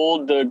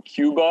Sol de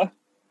Cuba?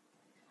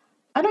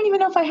 I don't even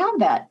know if I have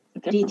that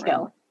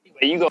detail.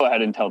 Anyway, you go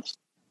ahead and tell.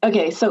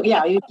 Okay, so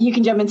yeah, you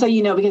can jump in so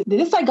because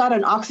this I got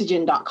on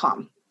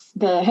oxygen.com.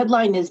 The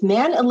headline is,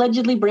 man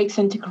allegedly breaks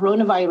into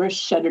coronavirus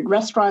shuttered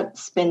restaurant,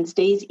 spends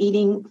days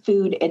eating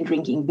food and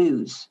drinking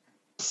booze.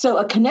 So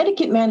a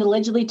Connecticut man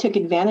allegedly took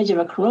advantage of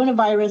a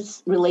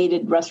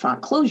coronavirus-related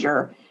restaurant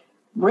closure,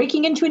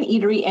 breaking into an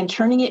eatery and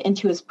turning it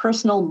into his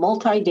personal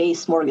multi-day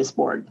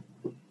smorgasbord.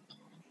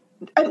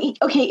 I mean,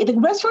 okay, the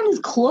restaurant is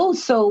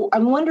closed, so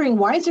I'm wondering,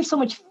 why is there so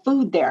much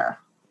food there?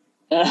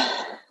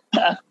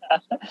 I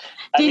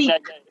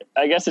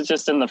guess it's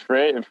just in the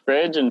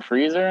fridge and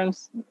freezer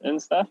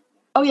and stuff.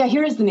 Oh, yeah,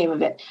 here is the name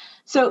of it.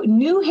 So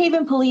New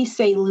Haven police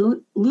say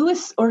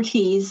Luis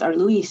Ortiz,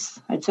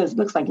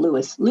 looks like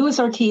Louis. Luis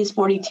Ortiz,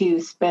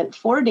 42, spent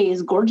 4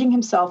 days gorging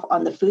himself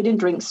on the food and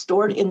drinks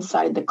stored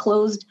inside the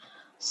closed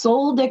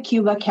Sol de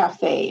Cuba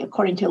Cafe,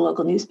 according to a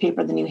local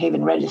newspaper, the New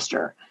Haven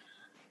Register.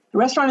 The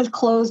restaurant is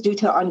closed due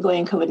to the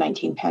ongoing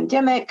COVID-19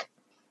 pandemic.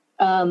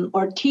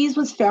 Ortiz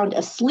was found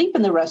asleep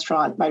in the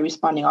restaurant by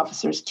responding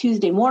officers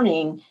Tuesday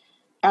morning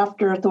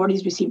after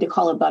authorities received a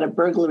call about a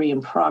burglary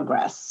in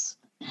progress.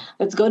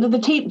 Let's go to the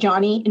tape,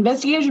 Johnny.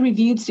 Investigators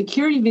reviewed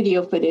security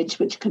video footage,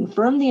 which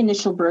confirmed the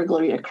initial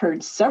burglary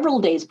occurred several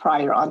days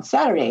prior on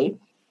Saturday.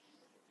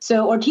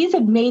 So Ortiz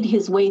had made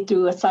his way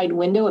through a side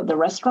window of the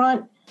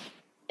restaurant,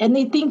 and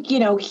they think,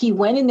 he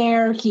went in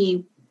there,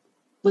 he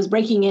was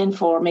breaking in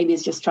for, maybe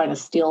he's just trying to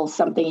steal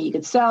something he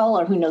could sell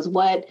or who knows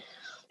what.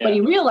 Yeah. But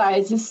he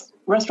realized this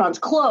restaurant's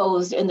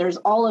closed and there's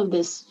all of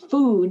this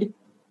food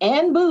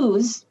and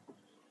booze.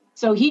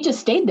 So he just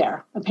stayed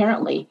there,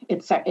 apparently,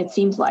 it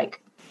seems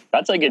like.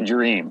 That's like a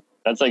dream.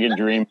 That's like a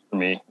dream for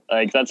me.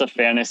 Like, that's a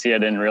fantasy I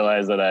didn't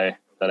realize that I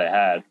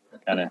had,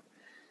 kind of.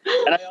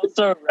 And I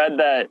also read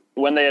that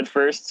when they had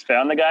first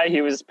found the guy,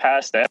 he was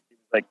passed out. He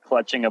was like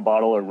clutching a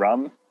bottle of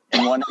rum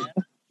in one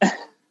hand.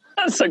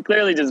 So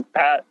clearly just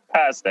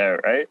passed out,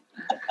 right?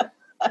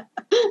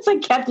 It's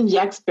like Captain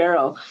Jack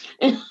Sparrow.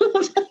 Yeah,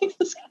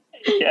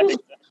 exactly.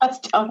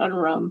 Passed out on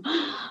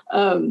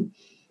rum.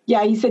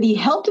 He said he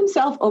helped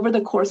himself over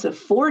the course of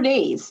 4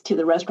 days to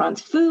the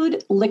restaurant's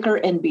food, liquor,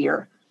 and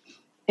beer.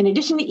 In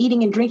addition to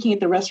eating and drinking at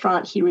the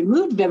restaurant, he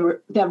removed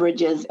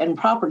beverages and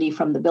property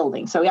from the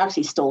building. So he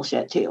actually stole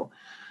shit too.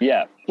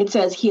 Yeah. It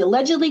says he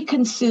allegedly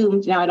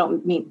consumed, now I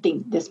don't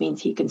think this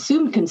means he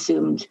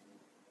consumed,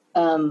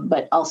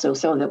 but also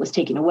some of it was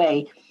taken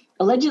away,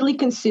 allegedly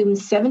consumed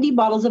 70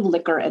 bottles of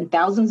liquor and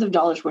thousands of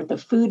dollars worth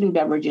of food and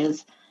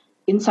beverages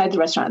inside the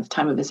restaurant at the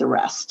time of his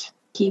arrest.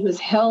 He was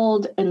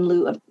held in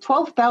lieu of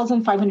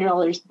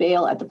 $12,500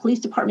 bail at the police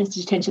department's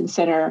detention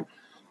center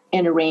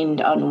and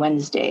arraigned on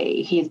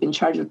Wednesday. He has been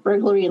charged with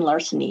burglary and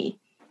larceny,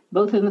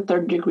 both in the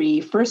third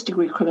degree, first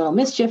degree criminal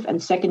mischief,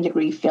 and second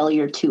degree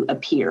failure to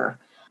appear.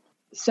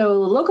 So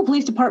the local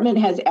police department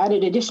has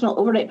added additional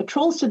overnight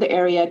patrols to the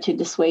area to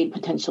dissuade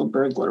potential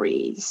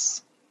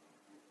burglaries.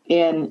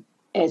 And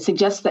it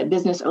suggests that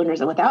business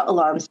owners without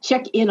alarms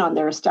check in on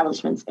their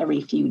establishments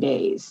every few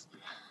days.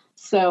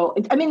 So,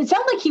 I mean, it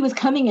sounds like he was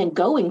coming and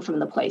going from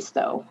the place,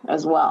 though,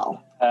 as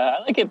well. I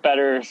like it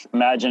better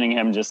imagining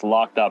him just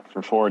locked up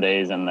for 4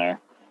 days in there.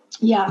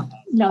 Yeah,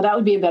 no, that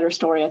would be a better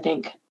story, I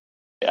think.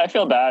 I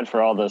feel bad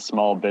for all the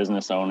small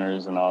business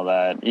owners and all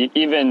that.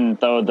 Even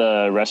though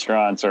the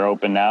restaurants are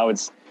open now,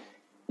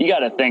 you got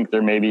to think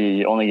they're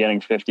maybe only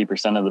getting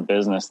 50% of the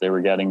business they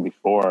were getting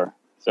before.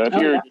 So if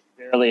you're just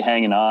barely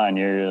hanging on,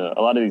 a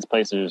lot of these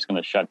places are just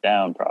going to shut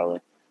down probably.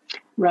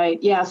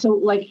 Right. Yeah. So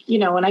like,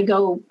 when I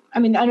go, I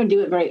mean, I don't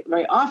do it very,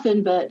 very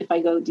often, but if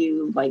I go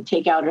do like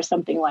takeout or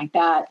something like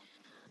that,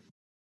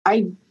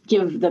 I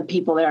give the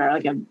people there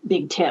like a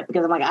big tip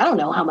because I'm like, I don't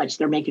know how much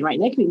they're making right.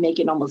 They could be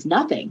making almost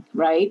nothing.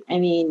 Right. I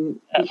mean,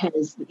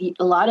 because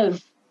a lot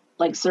of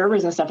like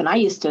servers and stuff, and I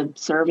used to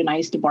serve and I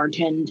used to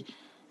bartend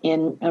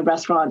in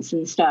restaurants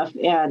and stuff.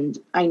 And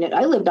I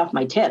lived off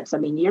my tips. I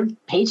mean, your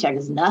paycheck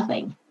is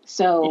nothing.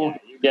 So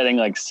you're getting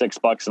like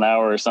 $6 an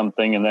hour or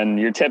something. And then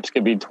your tips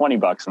could be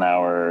 $20 an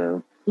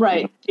hour.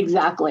 Right.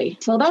 Exactly.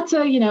 So that's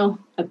a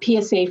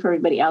PSA for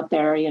everybody out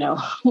there,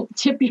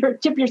 tip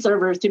your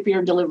servers, tip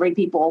your delivery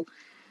people.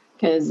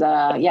 Cause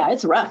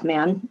it's rough,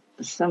 man.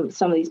 Some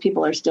of these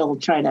people are still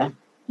trying to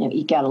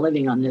eke out a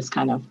living on this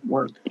kind of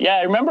work. Yeah.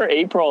 I remember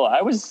April,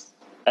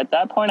 at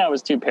that point I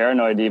was too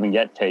paranoid to even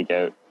get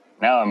takeout.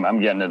 Now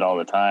I'm getting it all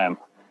the time.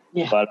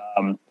 Yeah. But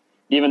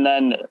even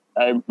then,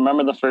 I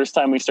remember the first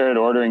time we started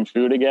ordering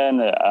food again,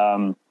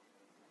 got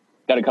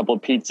a couple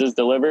of pizzas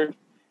delivered,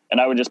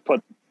 and I would just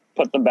put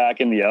them back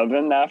in the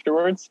oven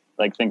afterwards,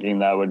 like thinking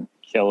that would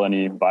kill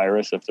any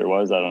virus if there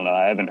was. I don't know.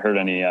 I haven't heard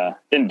any,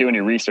 didn't do any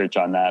research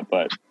on that,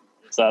 but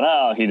thought,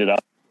 I'll heat it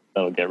up.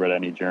 That'll get rid of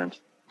any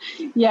germs.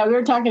 Yeah, we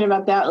were talking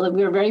about that.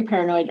 We were very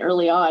paranoid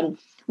early on,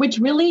 which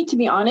really, to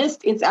be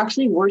honest, it's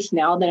actually worse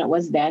now than it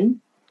was then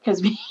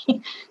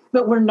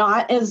but we're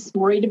not as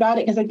worried about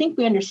it because I think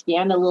we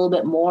understand a little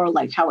bit more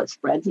like how it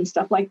spreads and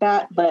stuff like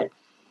that. But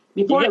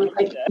before it was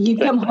like you'd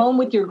come home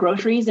with your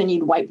groceries and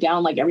you'd wipe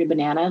down like every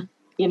banana,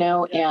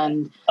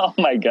 and oh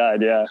my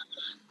God, yeah.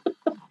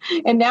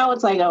 And now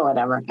it's like, oh,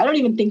 whatever. I don't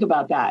even think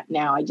about that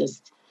now. I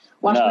just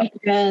wash my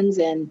hands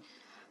and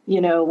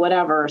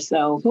whatever.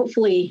 So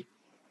hopefully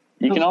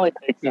you can only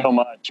take so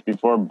much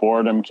before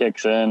boredom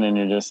kicks in and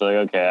you're just like,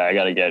 okay, I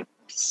got to get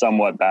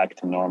somewhat back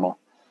to normal.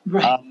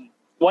 Right.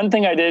 One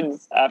thing I did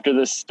after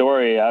this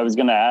story, I was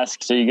going to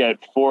ask, so you get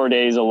 4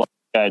 days of luck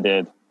I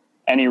did.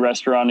 Any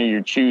restaurant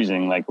you're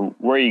choosing, like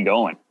where are you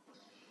going?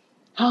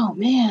 Oh,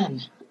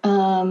 man.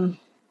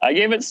 I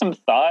gave it some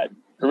thought.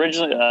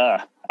 Originally,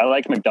 I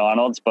like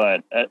McDonald's,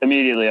 but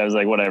immediately I was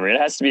like, whatever.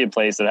 It has to be a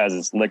place that has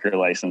its liquor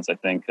license, I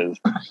think, because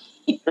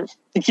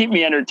to keep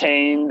me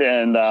entertained.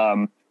 And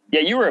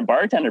you were a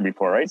bartender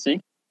before, right? So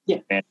you can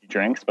make fancy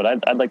drinks, but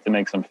I'd like to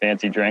make some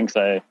fancy drinks.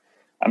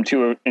 I'm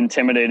too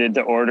intimidated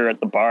to order at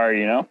the bar,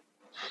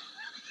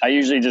 I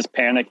usually just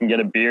panic and get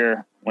a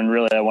beer when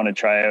really I want to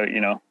try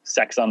out,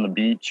 Sex on the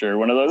Beach or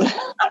one of those.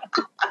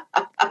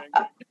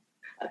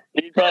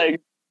 You'd probably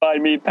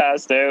find me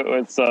passed out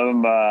with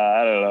some,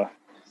 I don't know,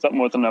 something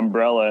with an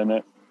umbrella in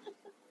it.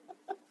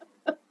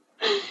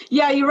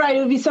 Yeah, you're right. It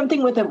would be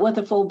something with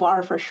a full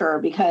bar for sure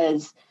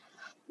because,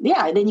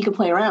 then you can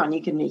play around.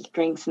 You can make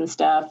drinks and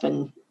stuff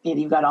and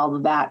you've got all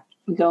of that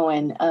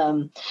going.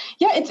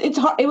 It's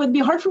hard. It would be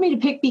hard for me to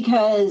pick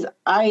because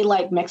I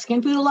like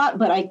Mexican food a lot,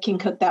 but I can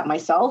cook that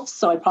myself,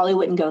 so I probably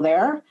wouldn't go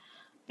there.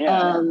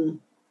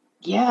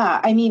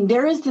 I mean,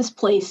 there is this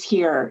place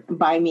here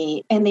by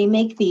me, and they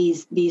make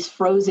these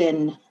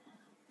frozen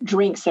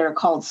drinks that are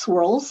called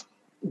swirls,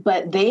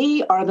 but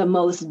they are the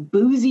most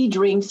boozy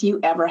drinks you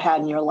ever had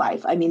in your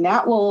life. I mean,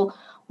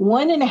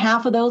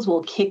 1.5 of those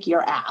will kick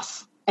your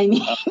ass. I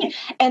mean,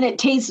 and it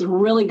tastes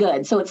really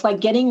good. So it's like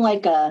getting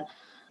like a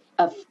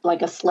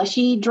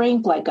slushy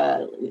drink,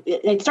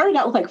 it started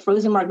out with like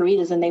frozen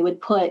margaritas and they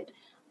would put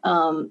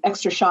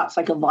extra shots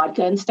like a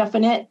vodka and stuff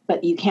in it,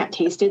 but you can't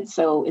taste it.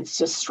 So it's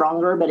just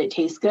stronger, but it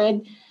tastes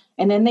good.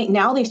 And then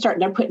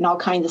they're putting all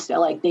kinds of stuff.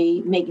 Like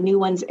they make new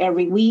ones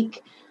every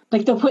week.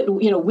 Like they'll put,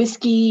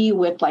 whiskey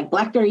with like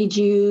blackberry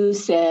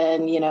juice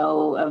and,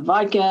 a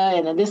vodka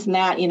and then this and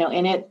that,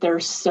 in it. They're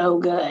so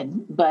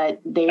good, but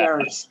they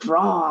are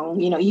strong.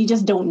 You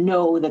just don't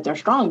know that they're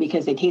strong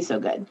because they taste so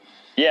good.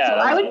 Yeah, so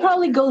I would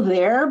probably go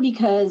there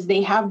because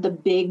they have the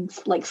big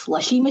like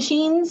slushy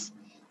machines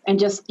and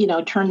just,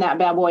 turn that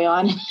bad boy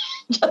on.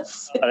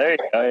 There you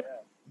go. Yeah.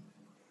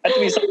 That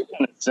could be something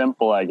kind of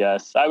simple, I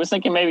guess. I was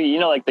thinking maybe,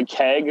 like the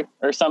Keg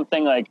or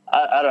something like,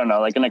 I don't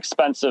know, like an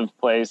expensive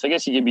place. I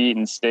guess you could be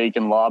eating steak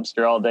and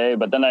lobster all day.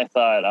 But then I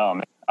thought, oh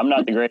man, I'm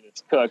not the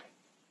greatest cook.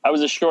 I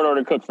was a short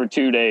order cook for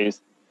 2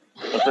 days.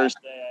 The first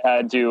day I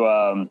had to,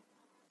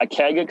 a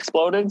keg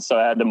exploded, so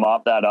I had to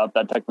mop that up.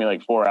 That took me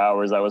like 4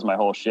 hours. That was my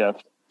whole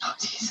shift. Oh,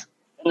 jeez.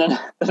 And then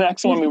the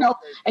next one,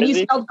 you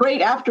smelled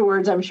great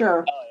afterwards, I'm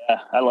sure. Oh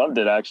yeah, I loved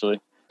it actually.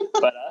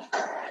 But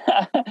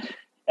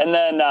and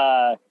then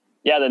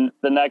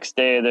the next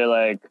day they're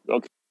like,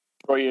 okay,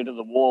 throw you to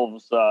the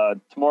wolves.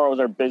 Tomorrow's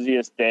our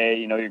busiest day.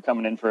 You know, you're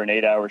coming in for an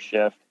 8-hour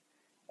shift,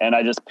 and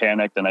I just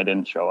panicked and I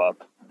didn't show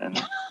up.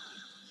 And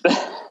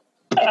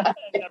I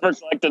never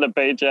collected a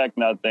paycheck.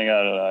 Nothing.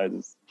 I don't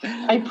know.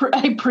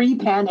 I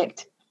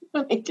pre-panicked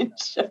when I didn't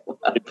show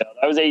up.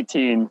 I was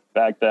 18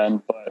 back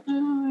then, but Oh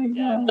my God.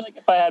 I feel like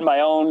if I had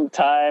my own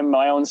time,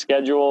 my own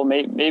schedule,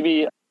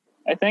 maybe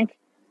I think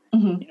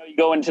Mm-hmm. you know, you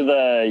go into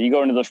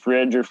the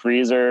fridge or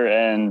freezer,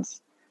 and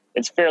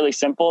it's fairly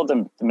simple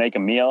to make a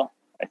meal.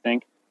 I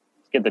think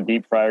just get the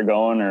deep fryer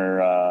going,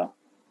 or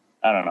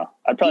I don't know.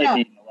 I'd probably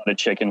be eating a lot of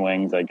chicken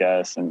wings, I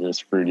guess, and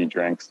just fruity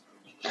drinks.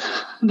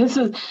 This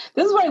is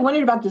what I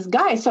wondered about this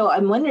guy. So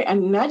I'm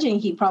imagining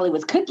he probably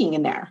was cooking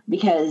in there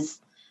because,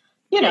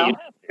 you know, you'd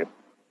have to.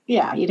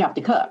 Yeah, you'd have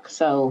to cook.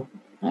 So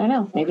I don't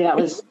know. Maybe that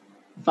was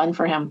fun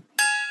for him.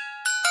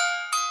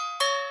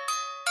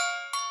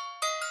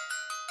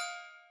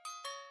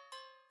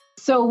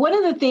 So one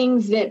of the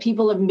things that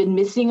people have been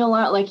missing a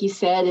lot, like you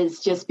said,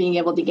 is just being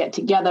able to get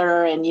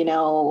together and, you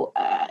know,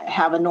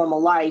 have a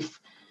normal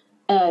life.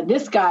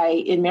 This guy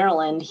in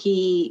Maryland,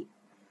 he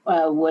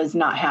was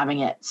not having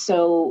it.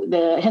 So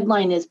the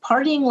headline is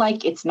 "Partying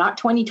Like It's Not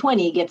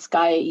 2020 Gets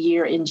Guy a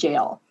Year in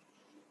Jail."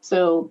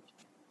 So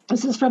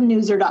this is from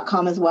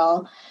Newser.com as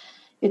well.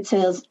 It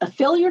says, a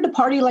failure to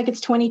party like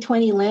it's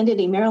 2020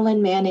 landed a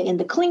Maryland man in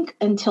the clink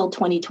until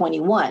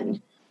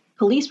 2021.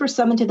 Police were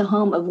summoned to the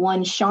home of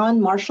one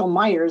Sean Marshall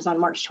Myers on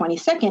March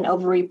 22nd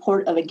over a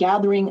report of a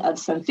gathering of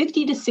some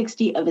 50 to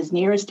 60 of his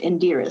nearest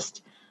and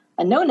dearest,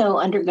 a no-no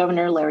under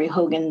Governor Larry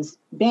Hogan's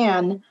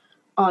ban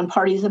on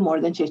parties of more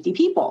than 50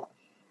 people.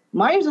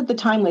 Myers at the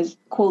time was,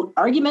 quote,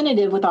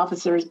 argumentative with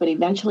officers, but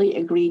eventually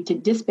agreed to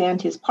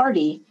disband his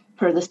party,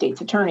 per the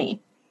state's attorney.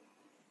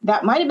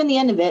 That might have been the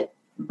end of it,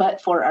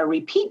 but for a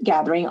repeat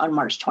gathering on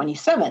March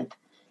 27th,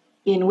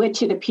 in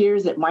which it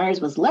appears that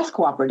Myers was less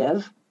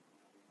cooperative.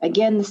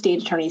 Again, the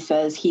state attorney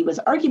says he was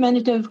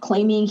argumentative,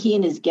 claiming he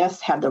and his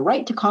guests had the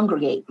right to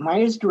congregate.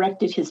 Myers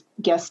directed his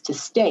guests to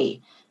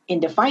stay in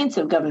defiance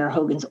of Governor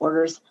Hogan's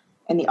orders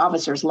and the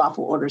officers'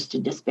 lawful orders to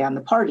disband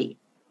the party.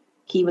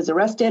 He was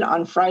arrested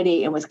on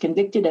Friday and was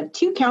convicted of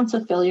 2 counts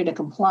of failure to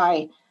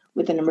comply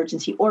with an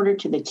emergency order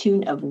to the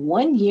tune of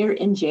 1 year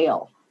in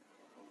jail.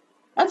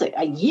 That's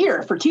a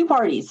year for 2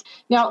 parties.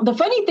 Now, the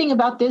funny thing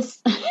about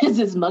this is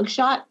his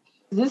mugshot.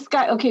 This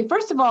guy, okay,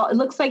 first of all, it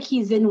looks like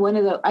he's in one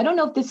of the, I don't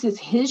know if this is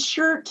his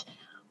shirt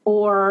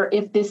or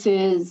if this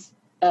is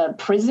a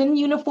prison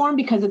uniform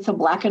because it's a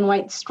black and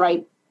white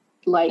striped,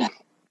 like,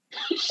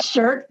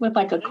 shirt with,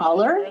 like, a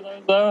collar.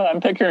 I'm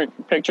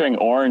picturing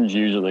orange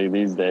usually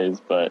these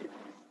days, but.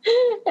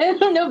 I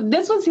don't know.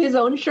 This was his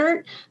own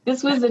shirt.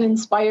 This was an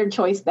inspired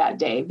choice that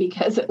day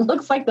because it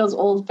looks like those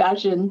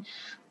old-fashioned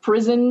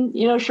prison,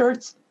 you know,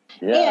 shirts.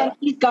 Yeah. And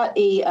he's got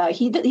a,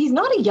 he's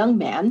not a young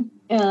man.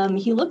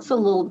 He looks a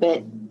little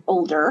bit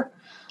older.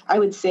 I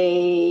would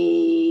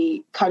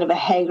say kind of a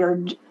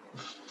haggard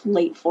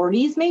late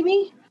 40s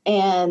maybe.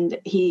 And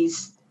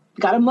he's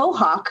got a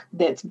mohawk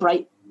that's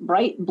bright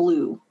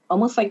blue,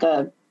 almost like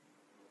a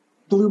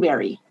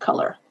blueberry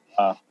color.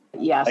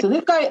 Yeah, so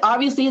this guy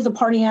obviously is a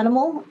party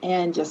animal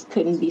and just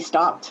couldn't be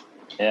stopped.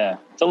 Yeah,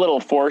 it's a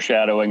little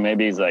foreshadowing.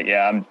 Maybe he's like,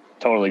 yeah, I'm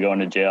totally going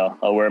to jail.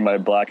 I'll wear my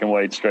black and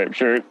white striped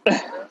shirt.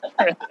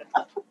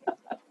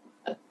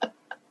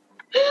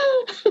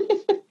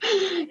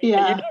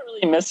 Yeah. You're not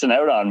really missing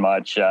out on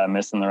much,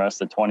 missing the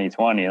rest of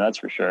 2020, that's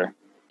for sure.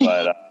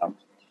 But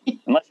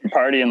unless you're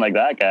partying like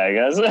that guy, I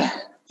guess.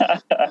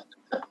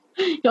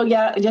 You'll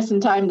get just in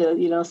time to,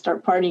 you know,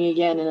 start partying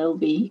again and it'll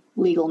be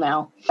legal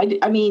now.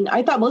 I mean,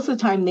 I thought most of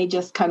the time they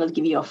just kind of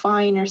give you a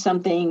fine or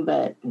something,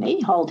 but they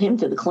hauled him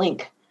to the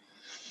clink.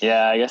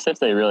 Yeah, I guess if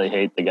they really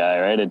hate the guy,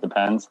 right? It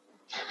depends.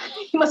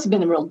 He must have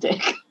been a real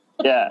dick.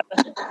 Yeah.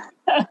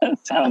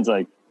 Sounds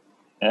like.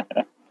 Yeah.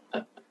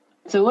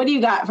 So what do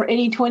you got for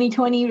any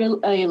 2020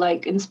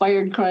 like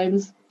inspired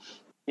crimes?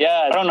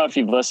 Yeah, I don't know if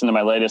you've listened to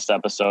my latest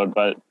episode,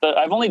 but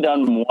I've only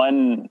done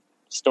one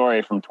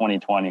story from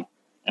 2020,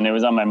 and it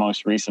was on my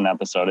most recent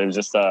episode. It was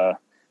just a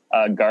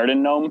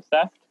garden gnome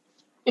theft.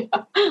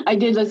 Yeah, I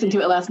did listen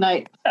to it last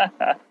night.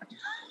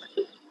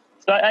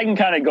 So I can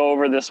kind of go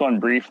over this one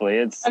briefly.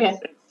 It's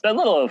a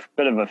little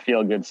bit of a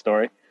feel-good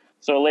story.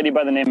 So a lady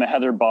by the name of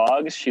Heather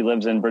Boggs, she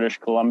lives in British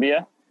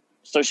Columbia.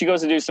 So she goes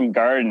to do some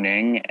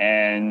gardening,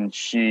 and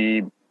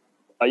she,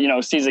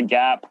 sees a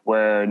gap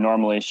where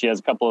normally she has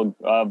a couple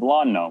of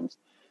lawn gnomes.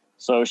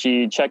 So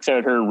she checks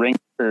out her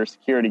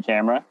security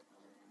camera,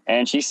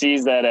 and she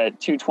sees that at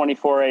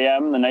 2:24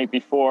 a.m. the night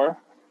before,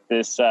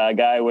 this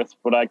guy with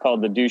what I call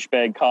the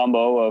douchebag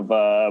combo of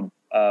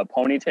a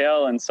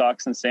ponytail and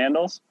socks and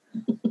sandals,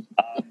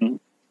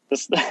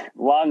 this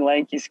long,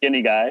 lanky,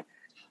 skinny guy,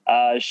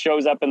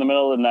 shows up in the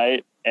middle of the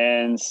night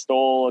and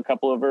stole a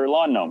couple of her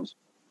lawn gnomes.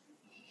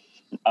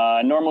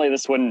 Normally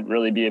this wouldn't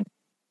really be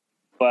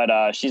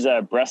but she's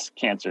a breast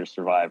cancer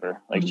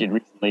survivor. Like, she'd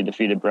recently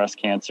defeated breast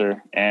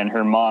cancer, and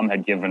her mom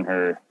had given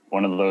her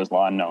one of those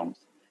lawn gnomes.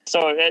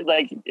 So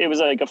it was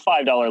like a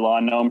 $5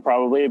 lawn gnome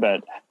probably,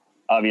 but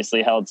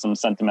obviously held some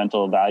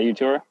sentimental value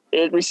to her.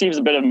 It receives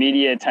a bit of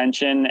media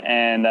attention,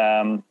 and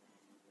I don't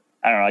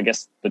know, I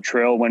guess the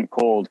trail went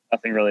cold.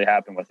 Nothing really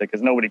happened with it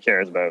because nobody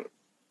cares about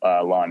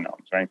lawn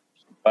gnomes, right?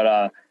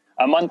 But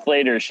a month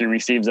later, she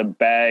receives a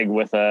bag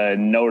with a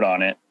note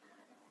on it.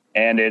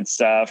 And it's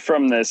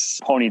from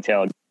this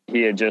ponytail.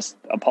 He had just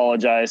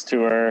apologized to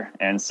her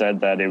and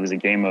said that it was a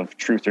game of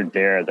truth or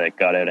dare that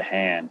got out of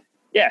hand.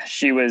 Yeah,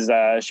 she was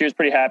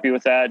pretty happy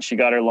with that. She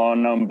got her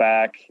lawn gnome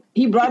back.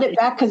 He brought it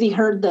back because he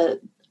heard there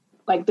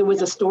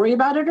was a story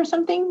about it or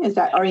something? Is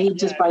that, or he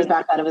just brought it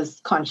back out of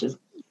his conscious?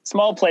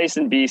 Small place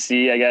in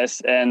BC, I guess.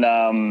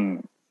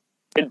 And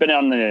it'd been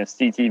on the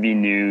CTV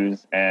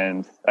news,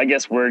 and I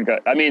guess word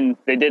got, I mean,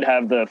 they did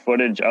have the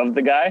footage of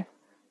the guy.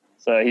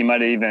 So he might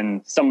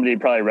have somebody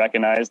probably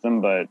recognized him,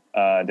 but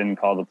didn't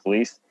call the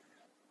police.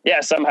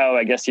 Yeah, somehow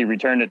I guess he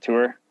returned it to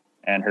her,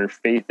 and her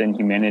faith in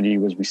humanity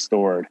was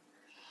restored.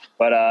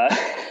 But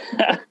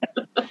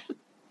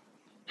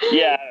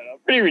yeah,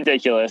 pretty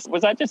ridiculous.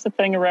 Was that just a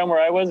thing around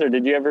where I was, or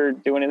did you ever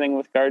do anything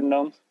with garden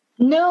gnomes?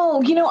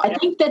 No, I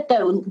think that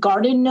the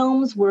garden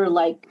gnomes were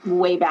like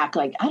way back,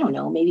 like, I don't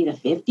know, maybe the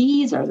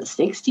 50s or the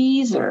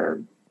 60s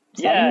or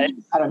 70s? Yeah,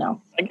 I don't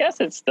know. I guess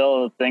it's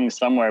still a thing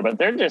somewhere, but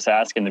they're just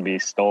asking to be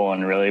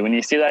stolen, really. When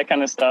you see that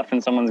kind of stuff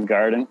in someone's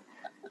garden,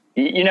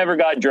 you never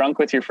got drunk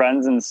with your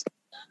friends and stuff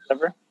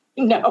ever?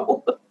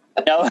 No.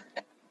 No?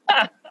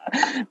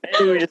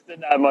 Maybe we just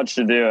didn't have much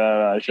to do. I don't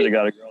know, I should have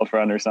got a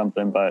girlfriend or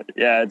something, but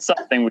yeah, it's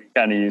something we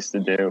kind of used to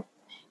do.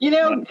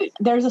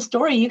 There's a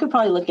story, you could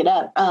probably look it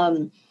up.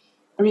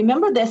 I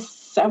remember this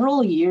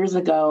several years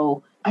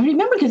ago. I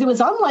remember because it was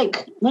on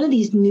like one of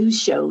these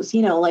news shows,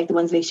 like the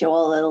ones they show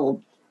all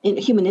little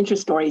human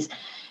interest stories.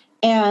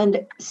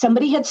 And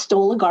somebody had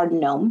stole a garden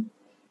gnome,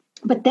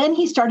 but then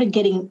he started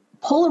getting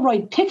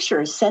Polaroid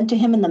pictures sent to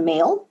him in the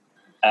mail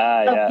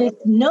of this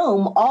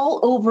gnome all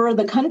over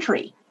the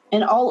country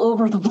and all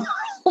over the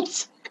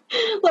world.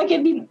 Like,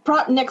 it'd be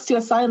brought next to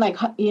a sign like,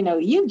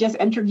 you've just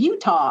entered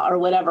Utah or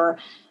whatever.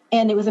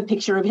 And it was a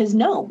picture of his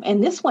gnome.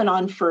 And this went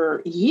on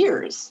for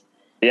years.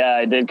 Yeah,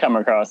 I did come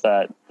across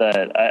that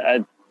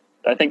I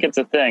think it's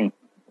a thing.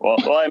 Well,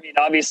 I mean,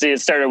 obviously it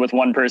started with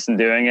one person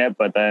doing it,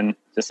 but then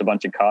just a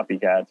bunch of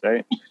copycats,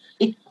 right?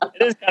 Yeah.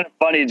 It is kind of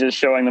funny just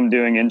showing them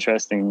doing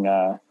interesting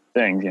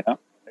things, Like,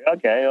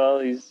 okay,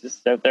 well, he's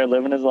just out there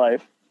living his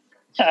life.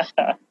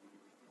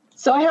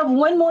 So I have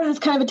one more that's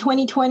kind of a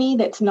 2020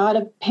 that's not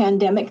a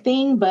pandemic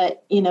thing,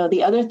 but,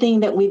 the other thing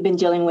that we've been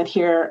dealing with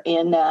here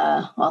there's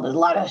a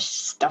lot of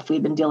stuff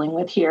we've been dealing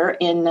with here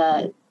in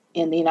the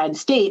United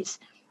States.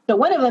 But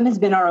one of them has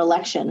been our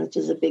election, which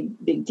is a big,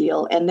 big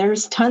deal. And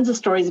there's tons of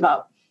stories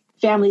about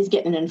families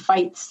getting in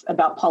fights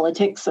about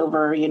politics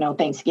over,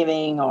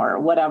 Thanksgiving or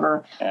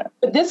whatever. Yeah.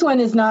 But this one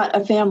is not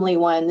a family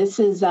one. This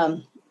is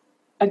a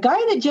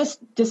guy that just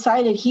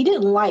decided he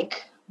didn't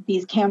like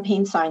these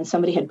campaign signs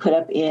somebody had put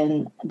up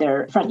in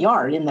their front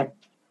yard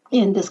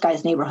in this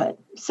guy's neighborhood.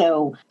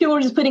 So people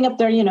were just putting up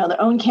their,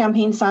 their own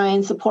campaign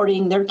signs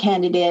supporting their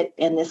candidate.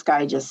 And this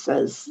guy just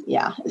says,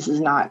 yeah, this is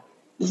not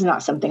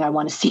something I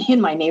want to see in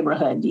my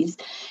neighborhood.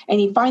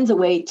 He finds a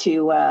way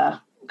to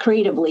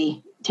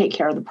creatively take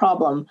care of the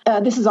problem.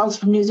 This is also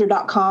from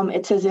Newser.com.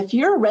 It says, if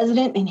you're a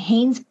resident in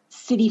Haines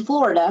City,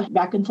 Florida,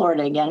 back in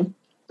Florida again,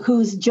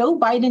 whose Joe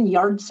Biden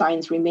yard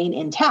signs remain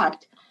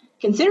intact,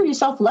 consider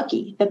yourself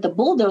lucky that the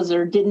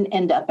bulldozer didn't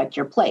end up at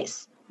your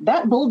place.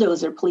 That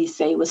bulldozer, police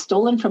say, was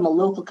stolen from a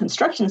local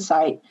construction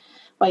site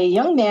by a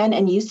young man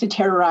and used to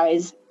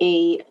terrorize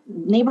a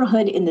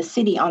neighborhood in the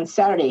city on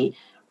Saturday,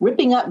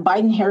 ripping up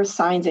Biden-Harris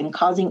signs and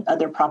causing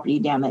other property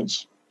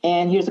damage.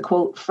 And here's a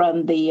quote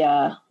from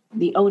the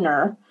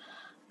owner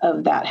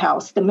of that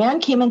house. The man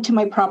came into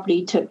my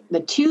property, took the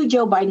 2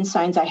 Joe Biden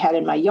signs I had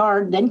in my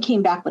yard, then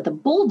came back with a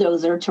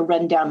bulldozer to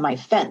run down my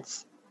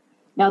fence.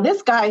 Now,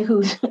 this guy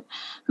who's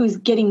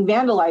getting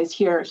vandalized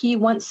here, he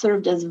once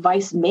served as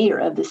vice mayor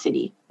of the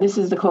city. This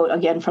is the quote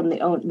again from the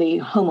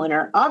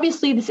homeowner.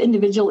 Obviously, this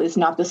individual is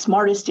not the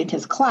smartest in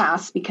his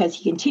class because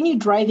he continued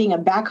driving a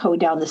backhoe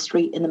down the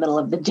street in the middle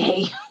of the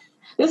day.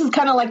 This is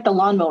kind of like the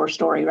lawnmower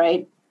story,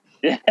 right?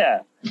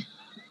 Yeah.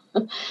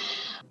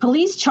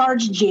 Police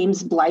charged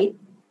James Blight,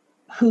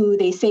 who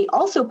they say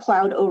also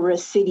plowed over a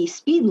city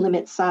speed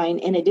limit sign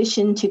in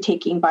addition to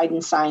taking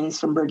Biden signs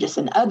from Burgess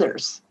and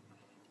others.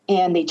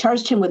 And they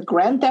charged him with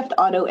grand theft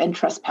auto and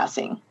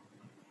trespassing.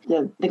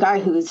 The guy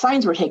whose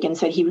signs were taken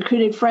said he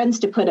recruited friends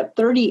to put up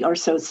 30 or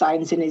so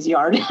signs in his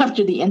yard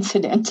after the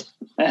incident.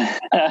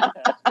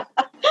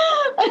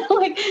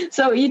 Like,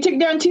 so you took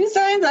down 2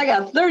 signs? I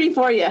got 30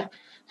 for you.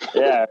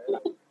 Yeah.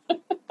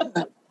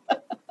 Oh,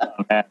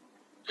 man.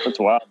 That's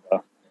wild,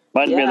 though.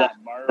 Reminds me of that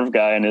Marv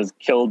guy and his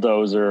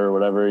killdozer or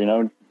whatever,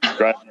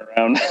 driving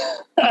around,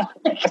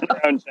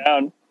 around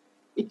town.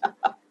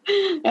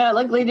 Yeah,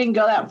 luckily it didn't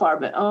go that far,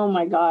 but oh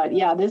my God.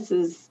 Yeah, this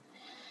is,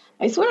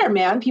 I swear,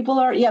 man, people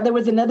are. Yeah, there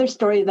was another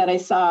story that I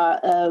saw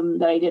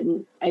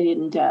that I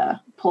didn't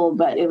pull,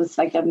 but it was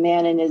like a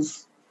man and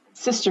his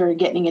sister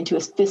getting into a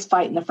fist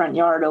fight in the front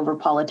yard over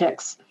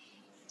politics.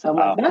 So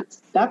I'm like,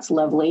 that's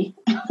lovely.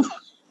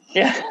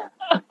 Yeah,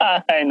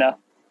 I know.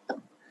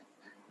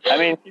 I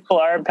mean, people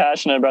are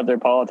passionate about their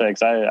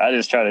politics. I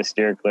just try to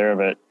steer clear of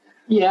it.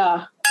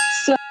 Yeah.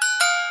 So.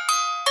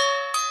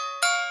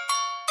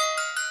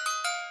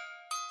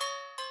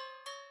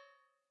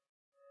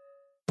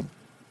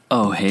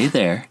 Oh, hey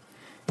there.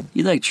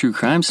 You like true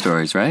crime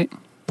stories, right?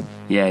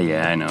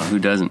 Yeah, I know. Who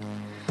doesn't?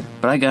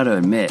 But I gotta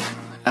admit,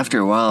 after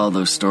a while, all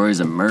those stories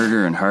of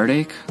murder and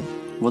heartache,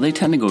 well, they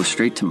tend to go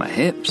straight to my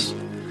hips.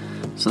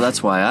 So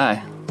that's why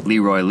I,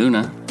 Leroy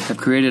Luna, have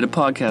created a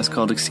podcast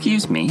called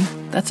Excuse Me,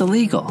 That's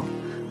Illegal,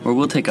 where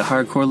we'll take a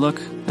hardcore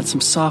look at some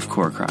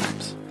softcore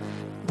crimes.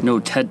 No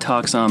TED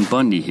Talks on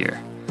Bundy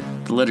here.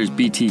 The letters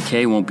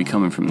BTK won't be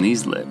coming from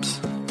these lips.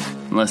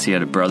 Unless he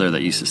had a brother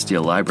that used to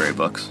steal library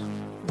books.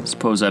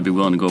 Suppose I'd be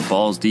willing to go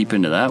balls deep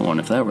into that one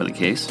if that were the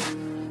case.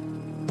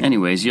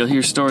 Anyways, you'll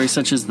hear stories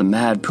such as the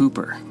Mad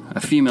Pooper,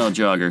 a female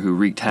jogger who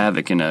wreaked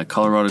havoc in a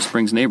Colorado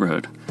Springs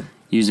neighborhood,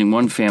 using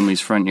one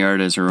family's front yard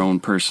as her own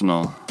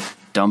personal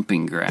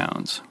dumping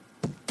grounds.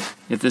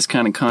 If this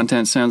kind of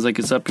content sounds like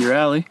it's up your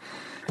alley,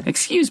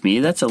 Excuse Me,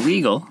 That's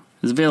Illegal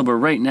is available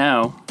right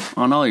now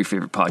on all your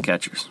favorite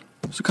podcatchers.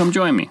 So come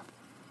join me.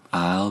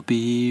 I'll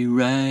be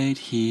right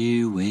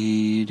here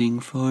waiting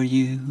for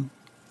you.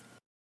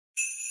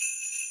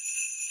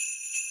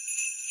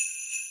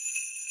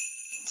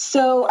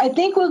 So I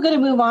think we're going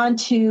to move on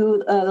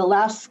to the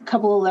last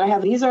couple that I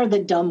have. These are the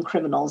dumb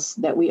criminals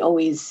that we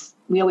always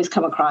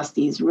come across,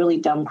 these really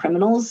dumb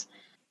criminals.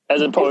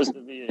 As opposed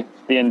to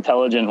the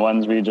intelligent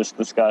ones we just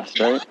discussed,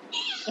 right?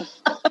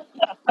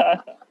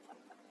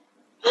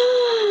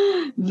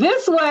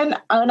 This one,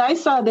 when I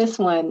saw this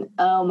one,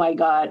 oh my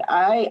God,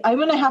 I'm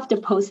going to have to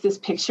post this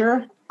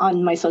picture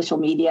on my social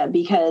media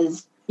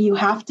because you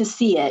have to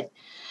see it.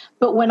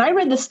 But when I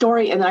read the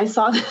story and I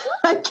saw,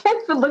 I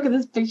can't even look at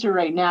this picture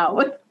right now.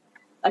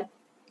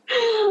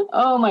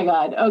 Oh my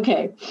God.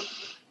 Okay.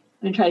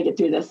 I'm going to try to get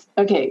through this.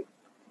 Okay.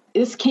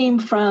 This came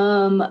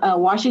from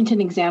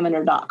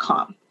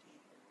WashingtonExaminer.com.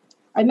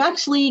 I'm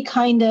actually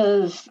kind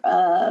of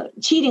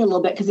cheating a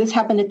little bit because this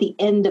happened at the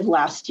end of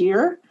last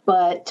year,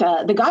 but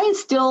the guy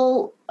is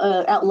still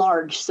at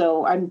large.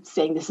 So I'm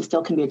saying this is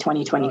still can be a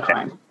 2020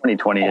 crime.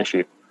 2020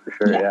 issue for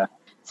sure. Yeah.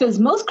 It says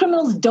most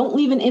criminals don't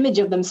leave an image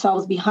of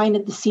themselves behind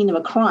at the scene of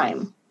a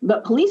crime.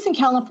 But police in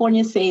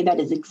California say that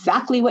is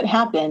exactly what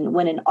happened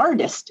when an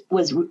artist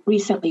was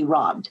recently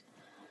robbed.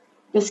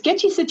 The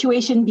sketchy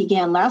situation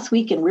began last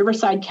week in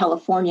Riverside,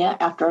 California,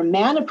 after a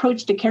man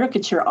approached a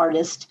caricature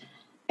artist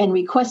and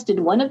requested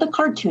one of the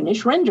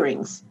cartoonish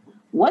renderings.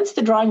 Once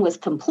the drawing was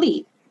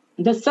complete,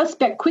 the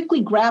suspect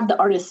quickly grabbed the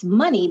artist's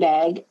money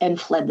bag and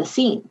fled the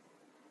scene.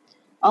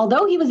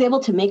 Although he was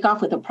able to make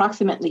off with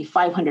approximately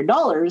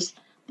 $500,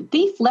 the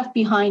thief left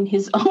behind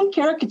his own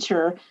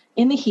caricature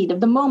in the heat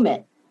of the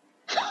moment.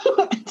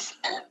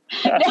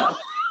 Now,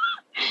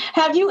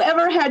 have you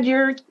ever had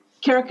your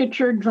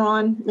caricature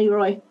drawn,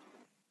 Leroy?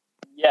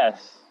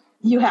 Yes.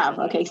 You have?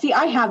 Okay. See,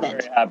 I haven't.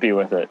 I'm very happy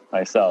with it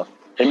myself.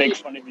 They make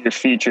fun of your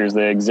features.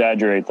 They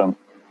exaggerate them.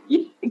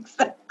 Yeah,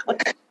 exactly.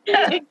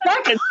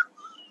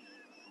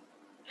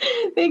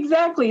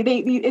 Exactly.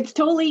 It's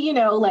totally,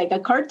 like a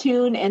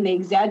cartoon, and they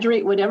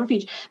exaggerate whatever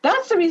feature.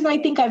 That's the reason I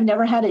think I've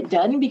never had it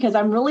done, because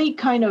I'm really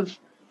kind of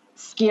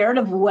scared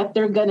of what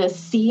they're going to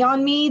see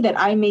on me that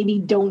I maybe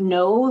don't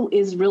know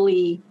is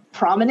really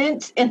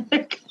prominent.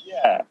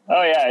 Yeah.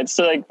 Oh, yeah. It's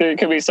like there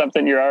could be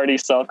something you're already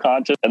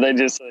self-conscious, and they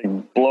just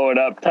blow it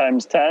up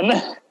times 10.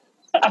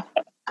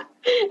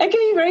 It can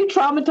be very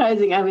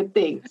traumatizing, I would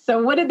think.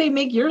 So what did they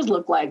make yours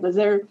look like? Was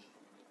there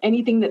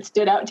anything that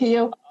stood out to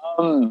you?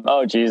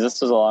 Oh, geez.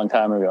 This was a long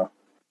time ago.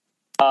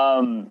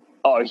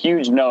 A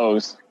huge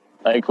nose.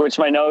 Which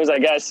my nose, I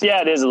guess,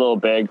 yeah, it is a little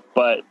big,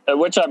 but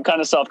which I'm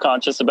kind of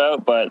self-conscious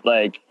about, but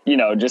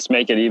just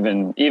make it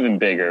even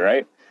bigger,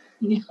 right?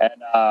 Yeah.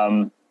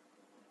 And,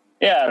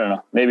 I don't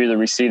know, maybe the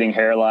receding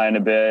hairline a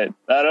bit.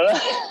 I don't know.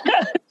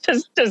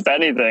 just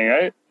anything,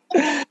 right?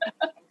 I'm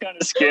kind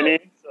of skinny,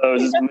 so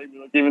just maybe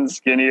look even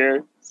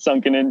skinnier,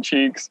 sunken in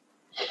cheeks.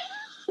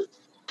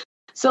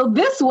 So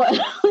this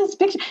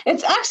picture,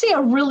 it's actually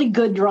a really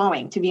good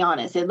drawing, to be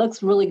honest. It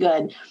looks really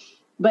good.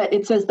 But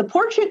it says the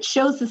portrait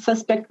shows the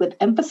suspect with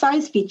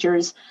emphasized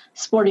features,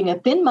 sporting a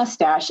thin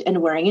mustache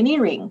and wearing an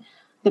earring.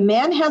 The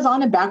man has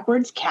on a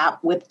backwards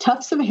cap with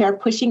tufts of hair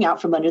pushing out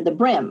from under the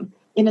brim.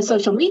 In a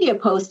social media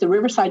post, the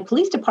Riverside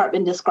Police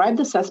Department described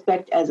the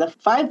suspect as a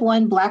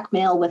 5'1" black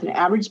male with an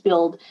average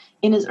build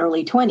in his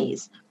early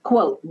 20s.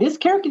 Quote, this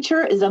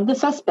caricature is of the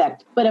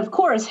suspect, but of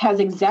course has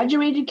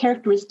exaggerated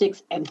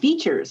characteristics and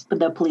features,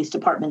 the police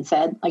department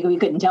said. We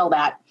couldn't tell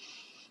that.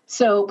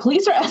 So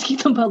police are asking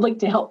the public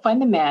to help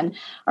find the man,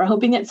 are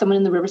hoping that someone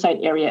in the Riverside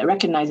area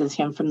recognizes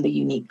him from the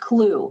unique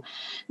clue.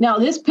 Now,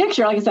 this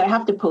picture, like I said, I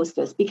have to post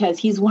this because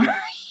he's wearing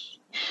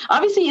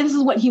Obviously, this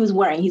is what he was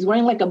wearing. He's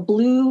wearing like a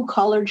blue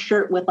collared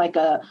shirt with like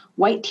a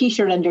white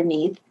T-shirt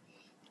underneath.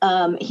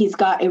 He's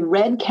got a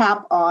red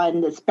cap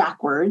on that's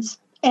backwards.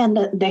 And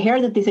the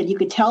hair that they said, you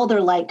could tell they're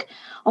like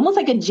almost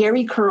like a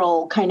Jerry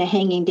curl kind of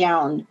hanging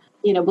down,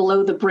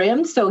 below the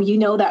brim. So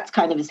that's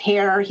kind of his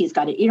hair. He's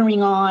got an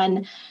earring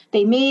on.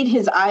 They made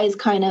his eyes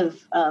kind of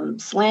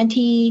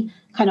slanty,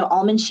 kind of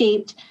almond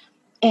shaped,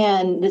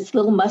 and this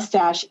little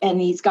mustache. And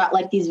he's got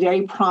like these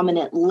very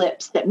prominent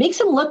lips that makes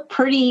him look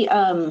pretty,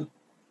 I don't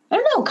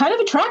know, kind of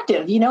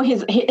attractive.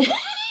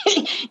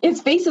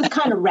 His face is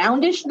kind of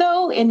roundish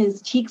though, and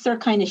his cheeks are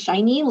kind of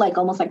shiny, like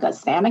almost like a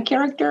Santa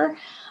character.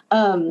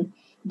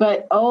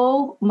 But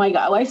oh my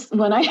God,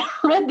 when I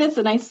read this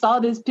and I saw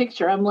this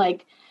picture, I'm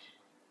like,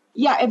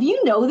 yeah, if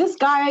you know this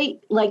guy,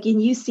 like,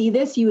 and you see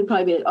this, you would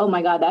probably be like, oh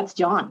my God, that's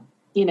John,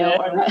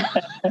 I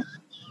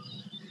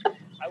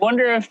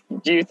wonder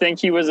do you think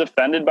he was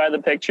offended by the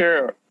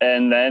picture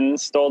and then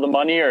stole the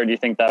money, or do you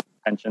think that was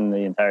mentioned the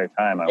entire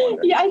time? I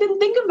wonder. Yeah, I didn't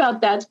think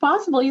about that. It's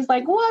possible. He's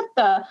like, what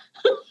the?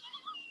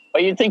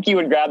 Well, you'd think he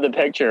would grab the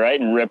picture,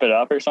 right, and rip it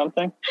up or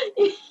something?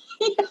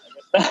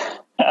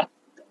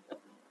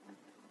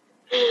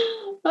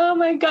 Oh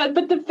my God.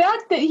 But the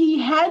fact that he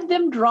had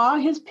them draw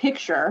his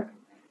picture,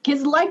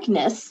 his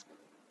likeness,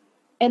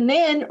 and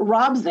then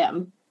robs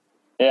them.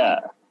 Yeah.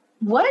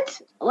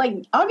 What?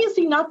 Like,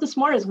 obviously not the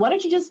smartest. Why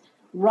don't you just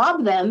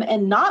rob them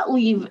and not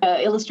leave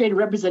illustrated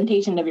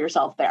representation of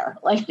yourself there?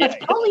 Like, that's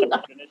probably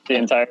not the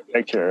entire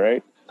picture,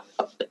 right?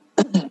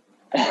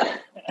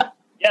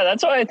 Yeah,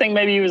 that's why I think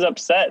maybe he was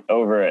upset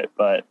over it,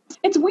 but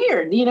it's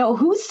weird.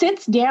 Who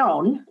sits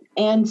down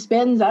and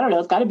spends, I don't know,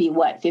 it's got to be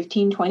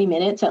 15, 20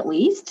 minutes at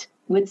least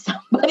with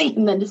somebody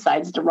and then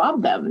decides to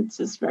rob them. It's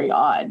just very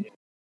odd.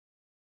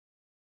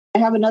 I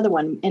have another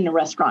one in a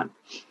restaurant.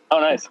 Oh,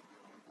 nice.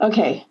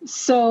 Okay,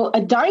 so a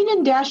dine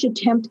and dash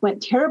attempt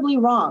went terribly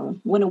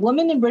wrong when a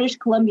woman in British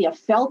Columbia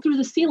fell through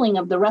the ceiling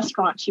of the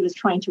restaurant she was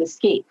trying to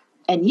escape.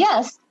 And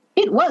yes,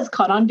 it was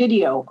caught on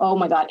video. Oh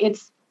my God,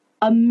 it's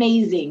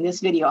amazing, this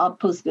video. I'll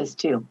post this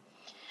too.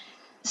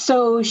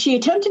 So she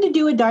attempted to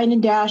do a dine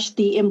and dash.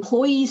 The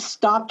employees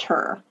stopped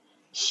her.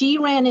 She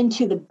ran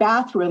into the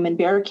bathroom and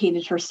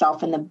barricaded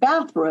herself in the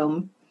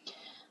bathroom.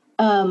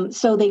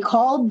 So they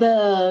called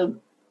the,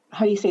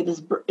 how do you say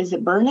this? Is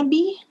it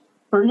Burnaby?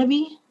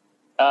 Burnaby?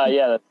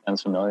 Yeah, that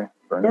sounds familiar.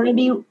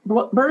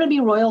 Burnaby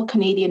Royal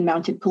Canadian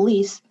Mounted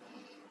Police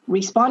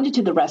responded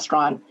to the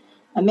restaurant.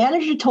 A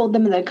manager told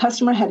them that a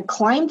customer had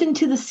climbed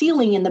into the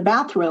ceiling in the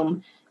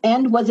bathroom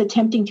and was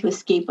attempting to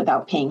escape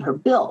without paying her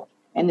bill.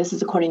 And this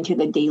is according to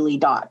the Daily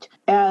Dot.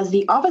 As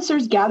the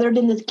officers gathered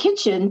in the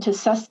kitchen to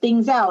suss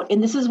things out,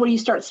 and this is where you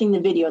start seeing the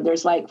video,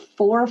 there's like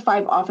 4 or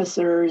 5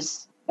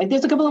 officers, like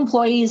there's a couple of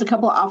employees, a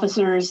couple of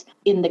officers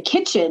in the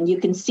kitchen. You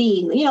can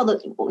see,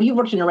 you've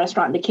worked in a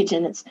restaurant in the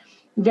kitchen, it's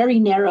very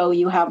narrow.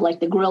 You have like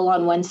the grill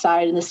on one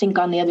side and the sink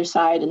on the other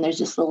side, and there's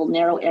just a little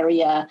narrow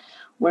area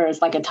where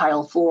it's like a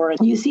tile floor.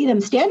 You see them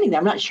standing there.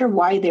 I'm not sure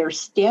why they're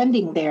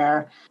standing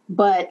there,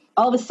 but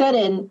all of a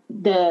sudden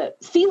the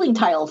ceiling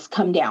tiles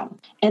come down.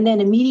 And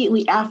then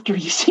immediately after,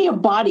 you see a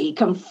body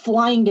come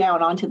flying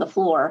down onto the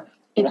floor.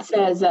 It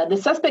says the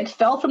suspect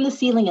fell from the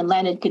ceiling and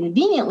landed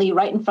conveniently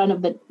right in front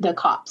of the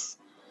cops.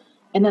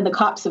 And then the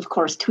cops, of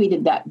course,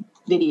 tweeted that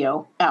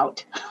video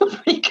out.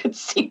 You could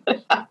see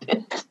what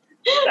happened.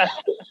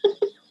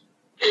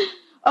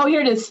 Oh,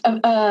 here it is.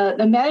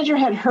 The manager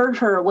had heard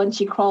her when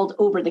she crawled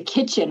over the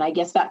kitchen. I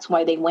guess that's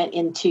why they went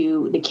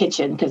into the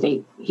kitchen, because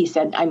he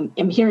said,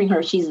 I'm hearing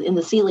her. She's in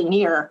the ceiling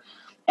here.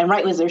 And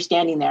right as they're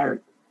standing there,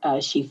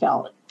 she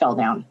fell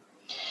down.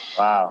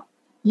 Wow.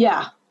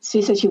 Yeah. So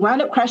he said she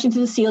wound up crashing to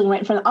the ceiling right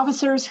in front of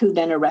officers, who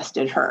then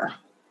arrested her.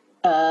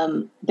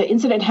 The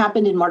incident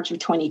happened in March of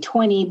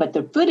 2020, but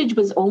the footage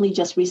was only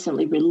just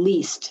recently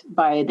released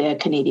by the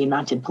Canadian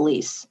Mounted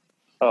Police.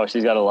 Oh,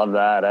 she's got to love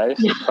that, eh?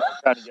 She's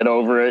trying to get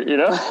over it,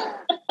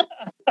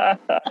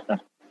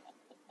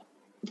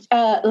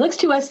 It looks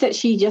to us that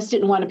she just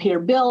didn't want to pay her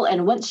bill,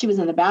 and once she was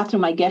in the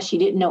bathroom, I guess she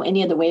didn't know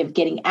any other way of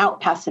getting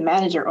out past the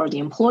manager or the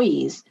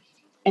employees,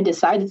 and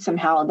decided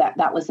somehow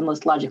that was the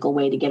most logical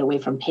way to get away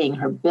from paying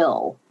her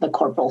bill, the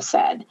corporal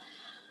said.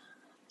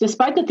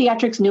 Despite the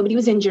theatrics, nobody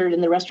was injured,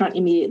 and the restaurant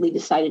immediately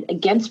decided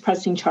against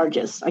pressing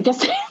charges. I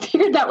guess they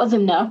figured that was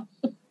enough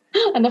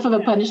of a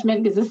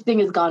punishment, because this thing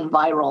has gone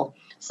viral.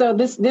 So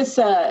this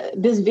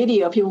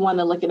video, if people want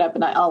to look it up,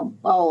 and I'll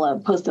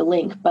post a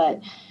link,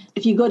 but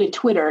if you go to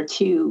Twitter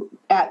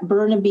at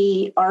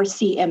Burnaby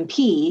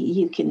RCMP,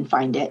 you can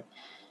find it.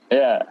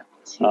 Yeah.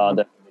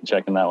 Definitely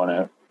checking that one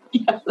out.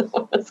 Yeah,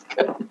 that was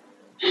good.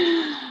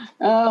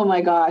 Oh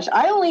my gosh.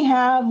 I only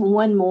have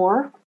one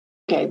more.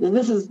 Okay,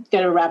 this is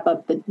going to wrap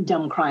up the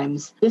dumb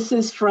crimes. This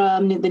is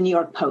from the New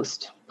York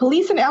Post.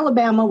 Police in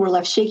Alabama were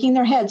left shaking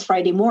their heads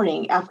Friday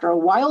morning after a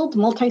wild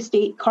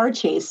multi-state car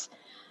chase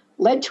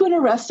led to an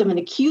arrest of an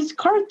accused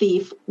car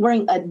thief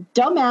wearing a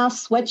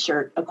dumbass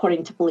sweatshirt,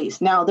 according to police.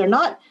 Now, they're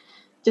not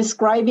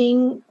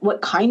describing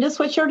what kind of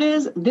sweatshirt it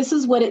is. This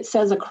is what it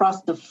says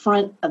across the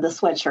front of the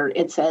sweatshirt.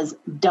 It says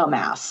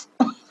dumbass.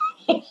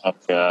 Oh,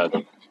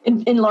 God.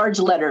 in large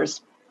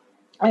letters.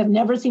 I have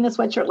never seen a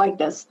sweatshirt like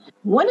this.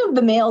 One of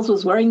the males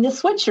was wearing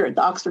this sweatshirt,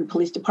 the Oxford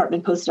Police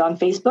Department posted on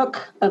Facebook,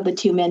 of the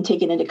two men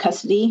taken into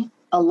custody,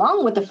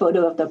 along with a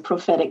photo of the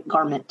prophetic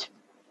garment.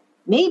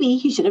 Maybe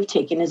he should have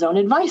taken his own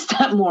advice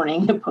that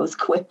morning, the Post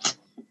quipped.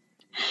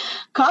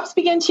 Cops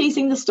began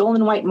chasing the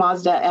stolen white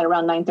Mazda at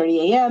around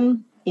 9:30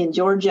 a.m. in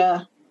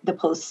Georgia. The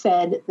Post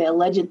said the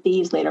alleged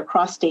thieves later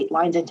crossed state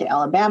lines into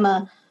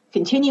Alabama,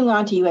 continuing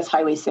on to U.S.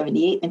 Highway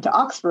 78 into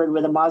Oxford,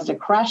 where the Mazda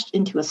crashed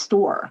into a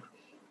store.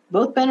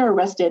 Both men are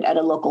arrested at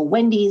a local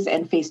Wendy's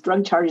and face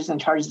drug charges and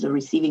charges of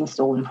receiving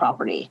stolen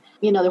property.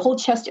 You know, the whole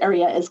chest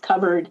area is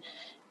covered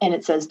and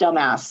it says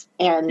dumbass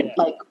and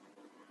like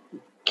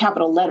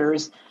capital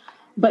letters.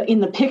 But in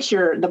the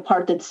picture, the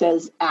part that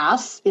says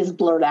ass is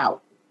blurred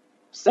out.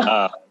 So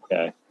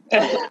okay.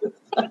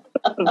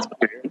 That's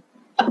weird.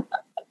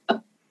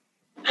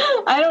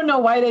 I don't know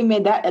why they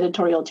made that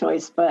editorial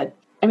choice, but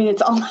I mean,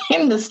 it's all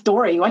in the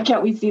story. Why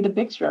can't we see the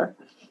picture?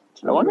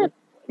 I wonder,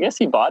 I guess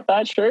he bought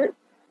that shirt.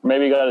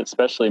 Maybe got it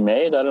specially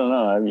made. I don't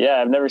know.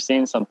 I've never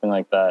seen something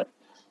like that.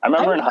 I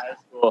remember in high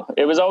school,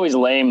 it was always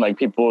lame. Like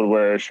people would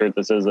wear a shirt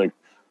that says like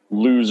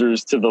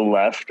losers to the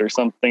left or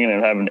something. And it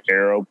would have an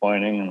arrow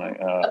pointing and like,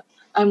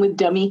 I'm with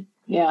dummy.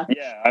 Yeah.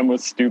 Yeah. I'm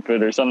with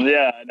stupid or something.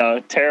 Yeah. I know.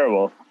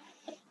 Terrible.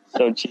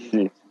 So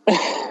cheesy.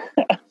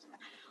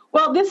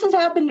 Well, this has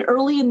happened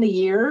early in the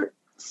year.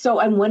 So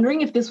I'm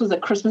wondering if this was a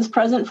Christmas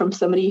present from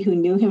somebody who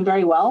knew him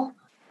very well.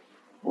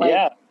 Like,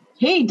 yeah.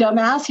 Hey,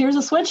 dumbass, here's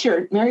a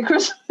sweatshirt. Merry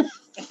Christmas.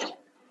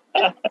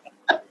 That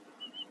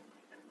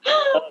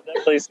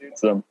definitely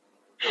suits them.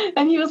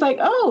 And he was like,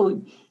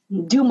 oh,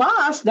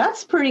 Dumas,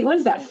 that's pretty, what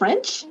is that,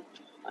 French?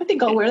 I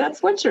think I'll wear that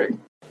sweatshirt.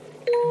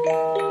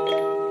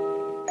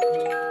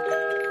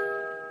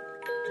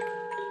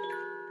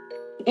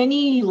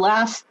 Any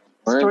last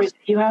stories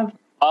you have?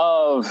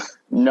 Oh,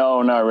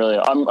 no, not really.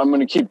 I'm going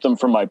to keep them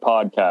for my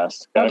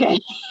podcast. Okay.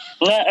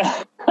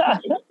 No,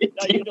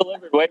 you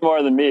delivered way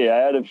more than me. I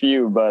had a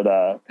few,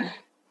 but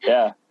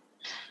yeah.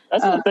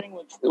 That's the thing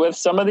with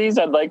some of these.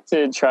 I'd like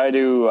to try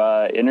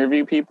to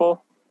interview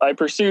people. I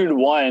pursued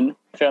one.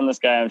 I found this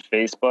guy on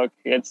Facebook.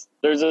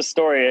 There's a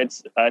story.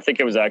 I think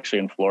it was actually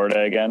in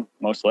Florida again,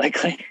 most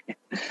likely.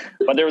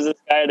 But there was this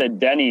guy at a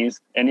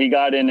Denny's, and he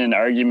got in an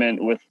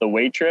argument with the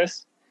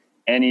waitress,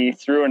 and he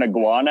threw an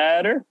iguana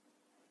at her.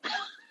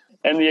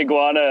 And the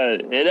iguana,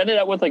 it ended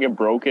up with like a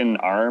broken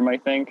arm, I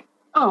think.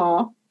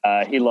 Oh.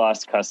 He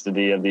lost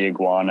custody of the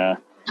iguana.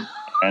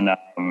 And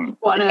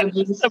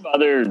some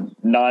other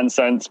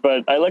nonsense,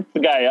 but I looked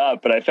the guy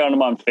up, but I found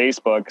him on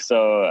Facebook.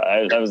 So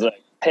I was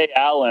like, hey,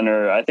 Alan,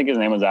 or I think his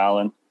name was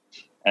Alan.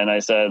 And I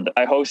said,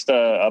 I host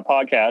a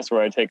podcast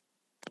where I take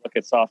a look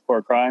at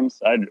softcore crimes.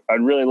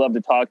 I'd really love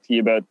to talk to you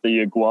about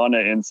the iguana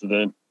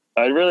incident.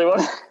 I really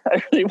want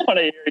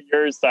to hear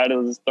your side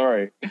of the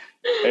story.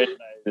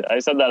 I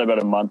said that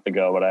about a month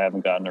ago, but I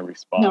haven't gotten a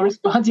response. No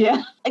response,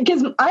 yeah.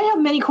 Because I have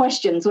many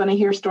questions when I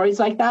hear stories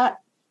like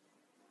that.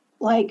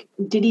 Like,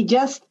 did he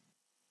just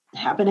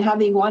happen to have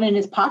the iguana in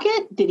his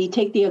pocket? Did he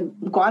take the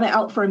iguana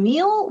out for a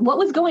meal? What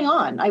was going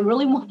on? I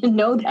really want to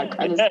know that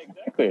kind of stuff.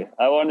 Exactly.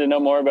 I wanted to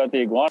know more about the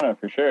iguana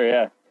for sure,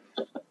 yeah.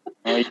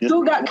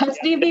 Who got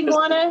custody of the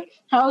iguana?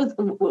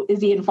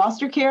 Is he in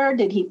foster care?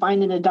 Did he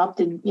find an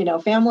adopted,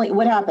 family?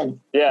 What happened?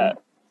 Yeah,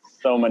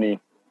 so many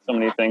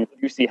things.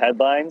 You see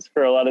headlines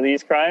for a lot of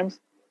these crimes,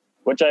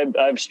 which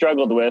I've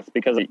struggled with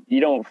because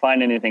you don't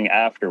find anything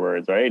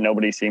afterwards, right?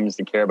 Nobody seems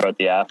to care about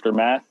the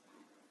aftermath.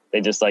 They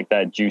just like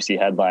that juicy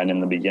headline in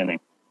the beginning.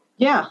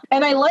 Yeah.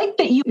 And I like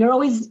that you're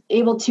always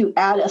able to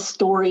add a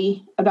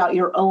story about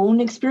your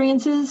own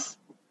experiences.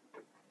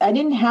 I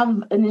didn't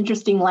have an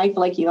interesting life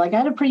like you. Like I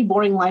had a pretty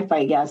boring life,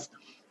 I guess.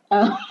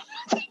 I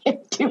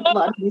do a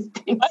lot of these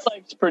things. My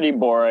life's pretty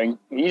boring.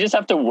 You just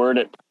have to word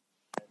it,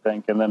 I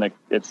think, and then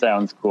it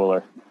sounds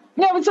cooler.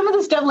 No, but some of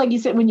the stuff, like you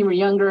said, when you were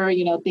younger,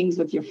 things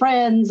with your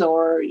friends,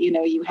 or,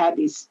 you had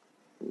these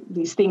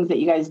things that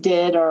you guys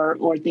did,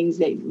 or things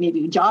that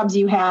maybe jobs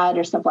you had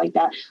or stuff like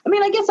that. I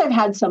mean, I guess I've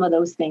had some of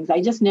those things.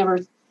 I just never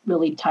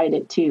really tied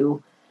it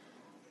to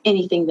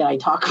anything that I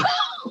talk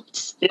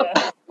about.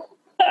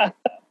 Yeah.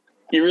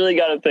 You really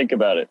got to think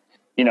about it.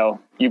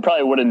 You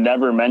probably would have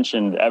never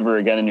mentioned ever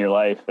again in your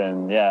life.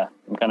 And yeah,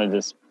 I'm kind of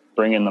just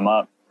bringing them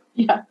up.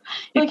 Yeah.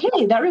 You're like,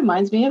 hey, that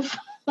reminds me of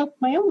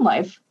my own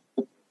life.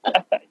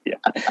 Yeah.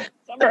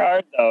 Some are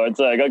hard though. It's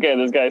like, okay,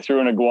 this guy threw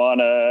an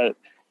iguana.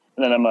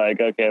 And then I'm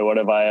like, okay, what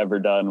have I ever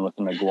done with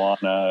an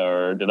iguana?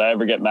 Or did I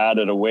ever get mad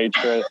at a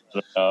waitress?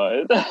 It's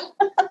hard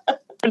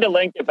to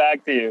link it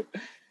back to you.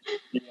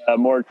 Yeah,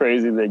 more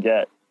crazy they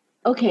get.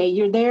 Okay,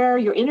 you're there,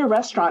 you're in a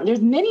restaurant.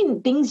 There's many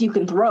things you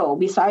can throw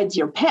besides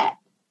your pet.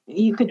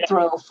 You could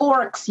throw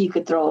forks, you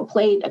could throw a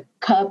plate, a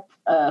cup,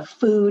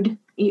 food.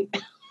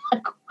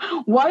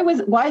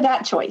 Why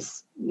that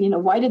choice?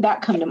 Why did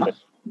that come to mind?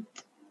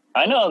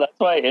 I know, that's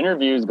why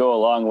interviews go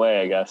a long way,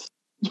 I guess.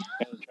 I'm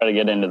going to try to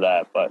get into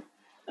that, but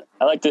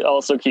I like to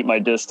also keep my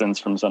distance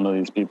from some of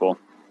these people.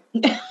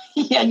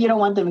 Yeah, you don't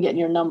want them getting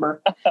your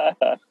number.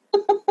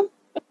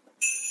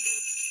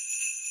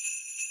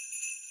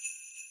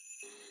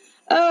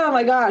 Oh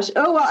my gosh.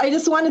 Oh, well, I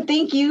just want to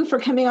thank you for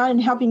coming on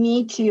and helping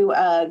me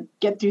to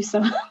get through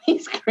some of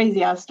these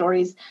crazy ass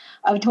stories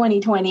of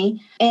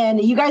 2020.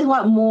 And you guys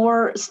want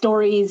more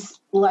stories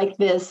like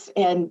this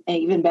and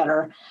even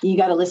better, you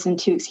got to listen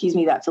to Excuse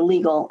Me, That's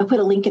Illegal. I put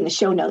a link in the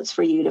show notes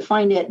for you to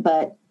find it,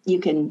 but you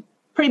can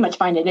pretty much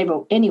find it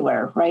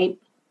anywhere, right?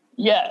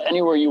 Yeah,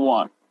 anywhere you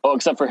want. Oh,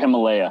 except for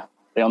Himalaya.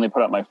 They only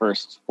put up my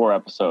first 4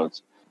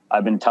 episodes.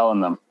 I've been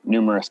telling them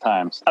numerous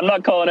times. I'm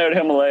not calling out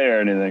Himalaya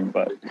or anything,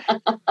 but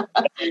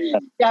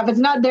yeah, if it's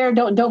not there,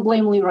 don't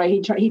blame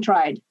Leroy. He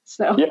tried.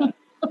 So yeah,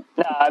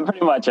 no, I'm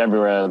pretty much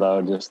everywhere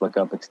though. Just look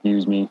up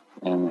 "Excuse Me"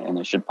 and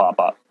it should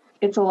pop up.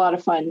 It's a lot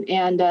of fun,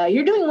 and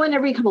you're doing one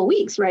every couple of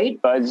weeks, right?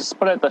 So I just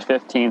put out the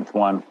 15th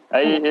one.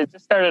 It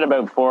just started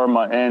about 4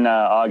 months in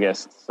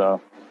August,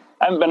 so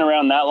I haven't been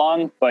around that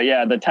long. But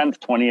yeah, the 10th,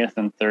 20th,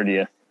 and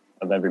 30th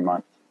of every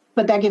month.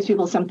 But that gives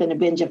people something to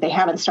binge if they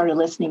haven't started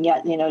listening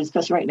yet,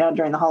 especially right now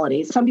during the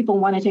holidays. Some people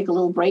want to take a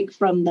little break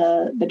from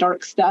the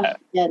dark stuff,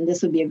 and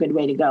this would be a good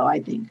way to go,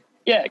 I think.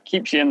 Yeah, it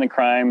keeps you in the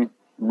crime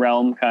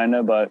realm, kind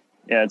of, but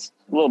yeah, it's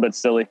a little bit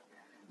silly.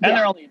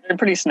 And they're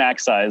pretty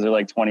snack size. They're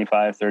like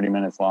 25, 30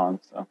 minutes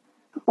long. So.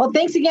 Well,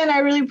 thanks again. I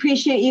really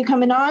appreciate you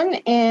coming on,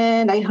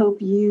 and I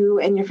hope you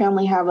and your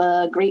family have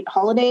a great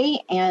holiday,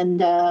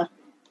 and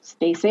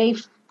stay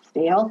safe,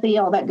 stay healthy,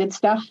 all that good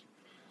stuff.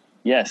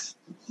 Yes.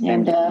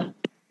 And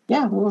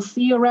yeah, we'll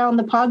see you around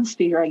the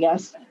podsphere, I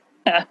guess.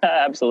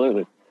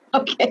 Absolutely.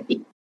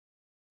 Okay.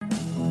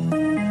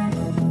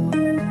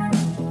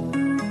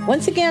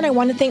 Once again, I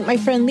want to thank my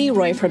friend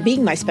Leroy for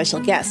being my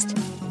special guest.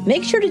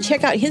 Make sure to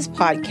check out his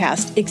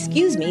podcast,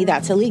 Excuse Me,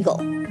 That's Illegal.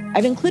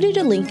 I've included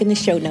a link in the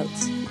show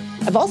notes.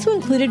 I've also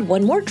included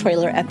one more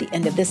trailer at the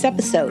end of this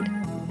episode.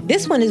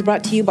 This one is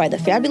brought to you by the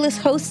fabulous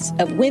hosts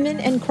of Women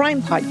and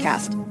Crime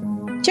Podcast.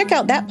 Check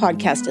out that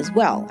podcast as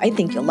well. I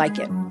think you'll like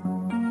it.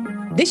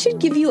 This should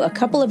give you a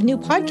couple of new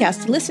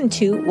podcasts to listen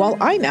to while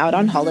I'm out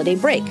on holiday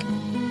break.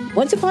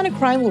 Once Upon a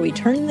Crime will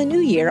return in the new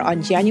year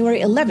on January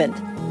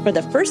 11th for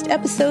the first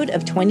episode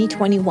of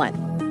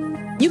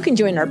 2021. You can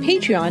join our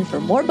Patreon for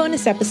more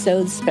bonus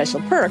episodes,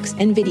 special perks,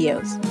 and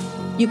videos.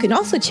 You can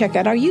also check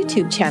out our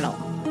YouTube channel.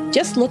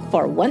 Just look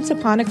for Once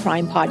Upon a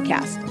Crime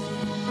Podcast.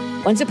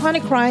 Once Upon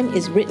a Crime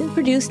is written,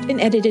 produced, and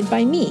edited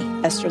by me,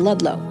 Esther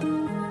Ludlow.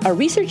 Our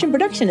research and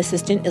production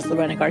assistant is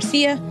Lorena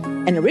Garcia,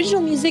 and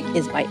original music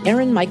is by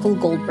Aaron Michael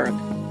Goldberg.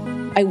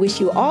 I wish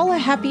you all a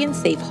happy and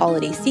safe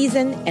holiday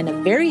season and a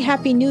very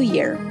happy new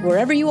year,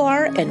 wherever you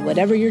are and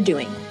whatever you're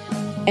doing.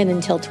 And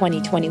until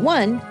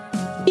 2021,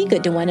 be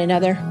good to one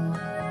another.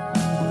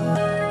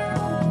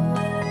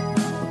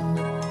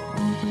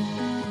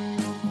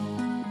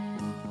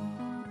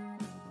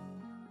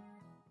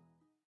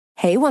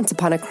 Hey, Once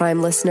Upon a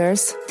Crime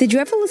listeners. Did you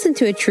ever listen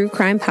to a true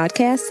crime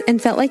podcast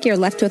and felt like you're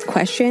left with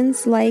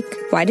questions like,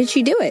 why did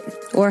she do it?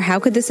 Or how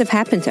could this have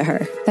happened to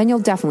her? Then you'll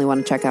definitely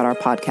want to check out our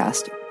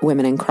podcast,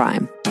 Women in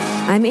Crime.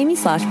 I'm Amy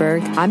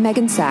Sloshberg. I'm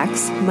Megan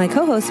Sachs. My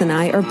co-host and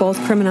I are both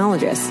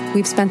criminologists.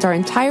 We've spent our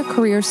entire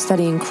careers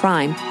studying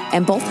crime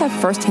and both have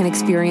firsthand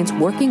experience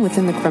working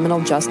within the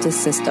criminal justice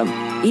system.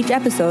 Each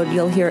episode,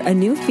 you'll hear a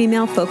new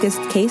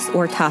female-focused case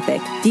or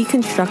topic,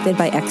 deconstructed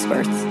by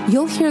experts.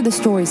 You'll hear the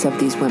stories of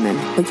these women,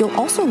 but you'll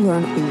also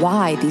learn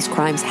why these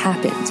crimes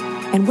happened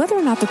and whether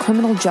or not the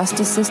criminal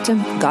justice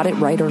system got it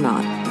right or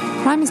not.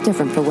 Crime is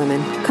different for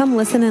women. Come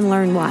listen and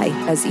learn why.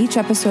 As each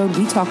episode,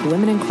 we talk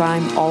women in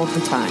crime all of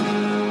the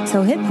time.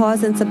 So hit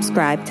pause and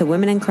subscribe to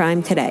Women in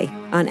Crime today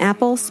on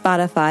Apple,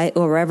 Spotify,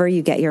 or wherever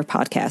you get your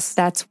podcasts.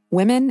 That's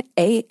Women,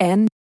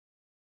 A-N.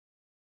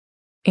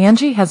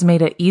 Angie has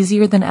made it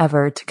easier than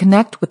ever to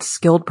connect with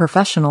skilled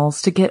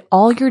professionals to get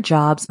all your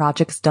jobs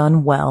projects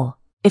done well.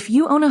 If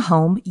you own a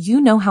home,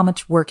 you know how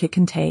much work it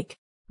can take,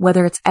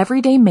 whether it's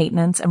everyday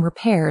maintenance and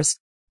repairs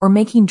or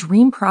making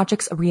dream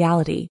projects a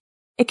reality.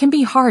 It can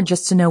be hard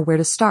just to know where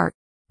to start,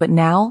 but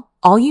now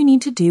all you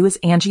need to do is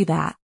Angie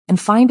that and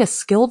find a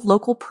skilled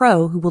local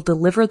pro who will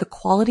deliver the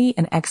quality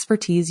and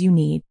expertise you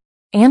need.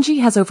 Angie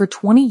has over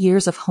 20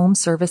 years of home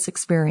service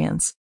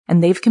experience,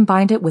 and they've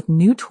combined it with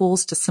new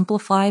tools to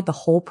simplify the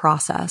whole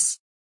process.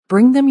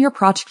 Bring them your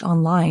project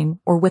online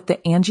or with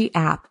the Angie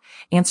app,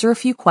 answer a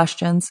few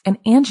questions, and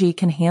Angie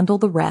can handle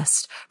the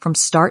rest from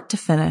start to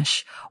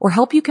finish, or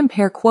help you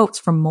compare quotes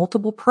from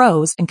multiple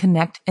pros and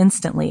connect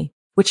instantly,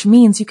 which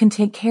means you can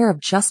take care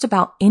of just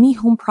about any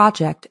home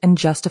project in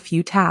just a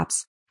few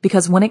taps.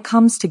 Because when it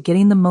comes to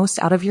getting the most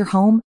out of your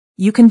home,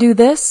 you can do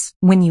this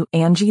when you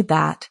Angie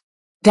that.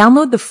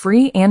 Download the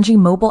free Angie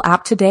mobile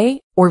app today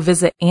or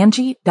visit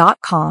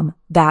Angie.com.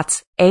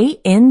 That's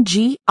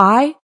ANGI.com.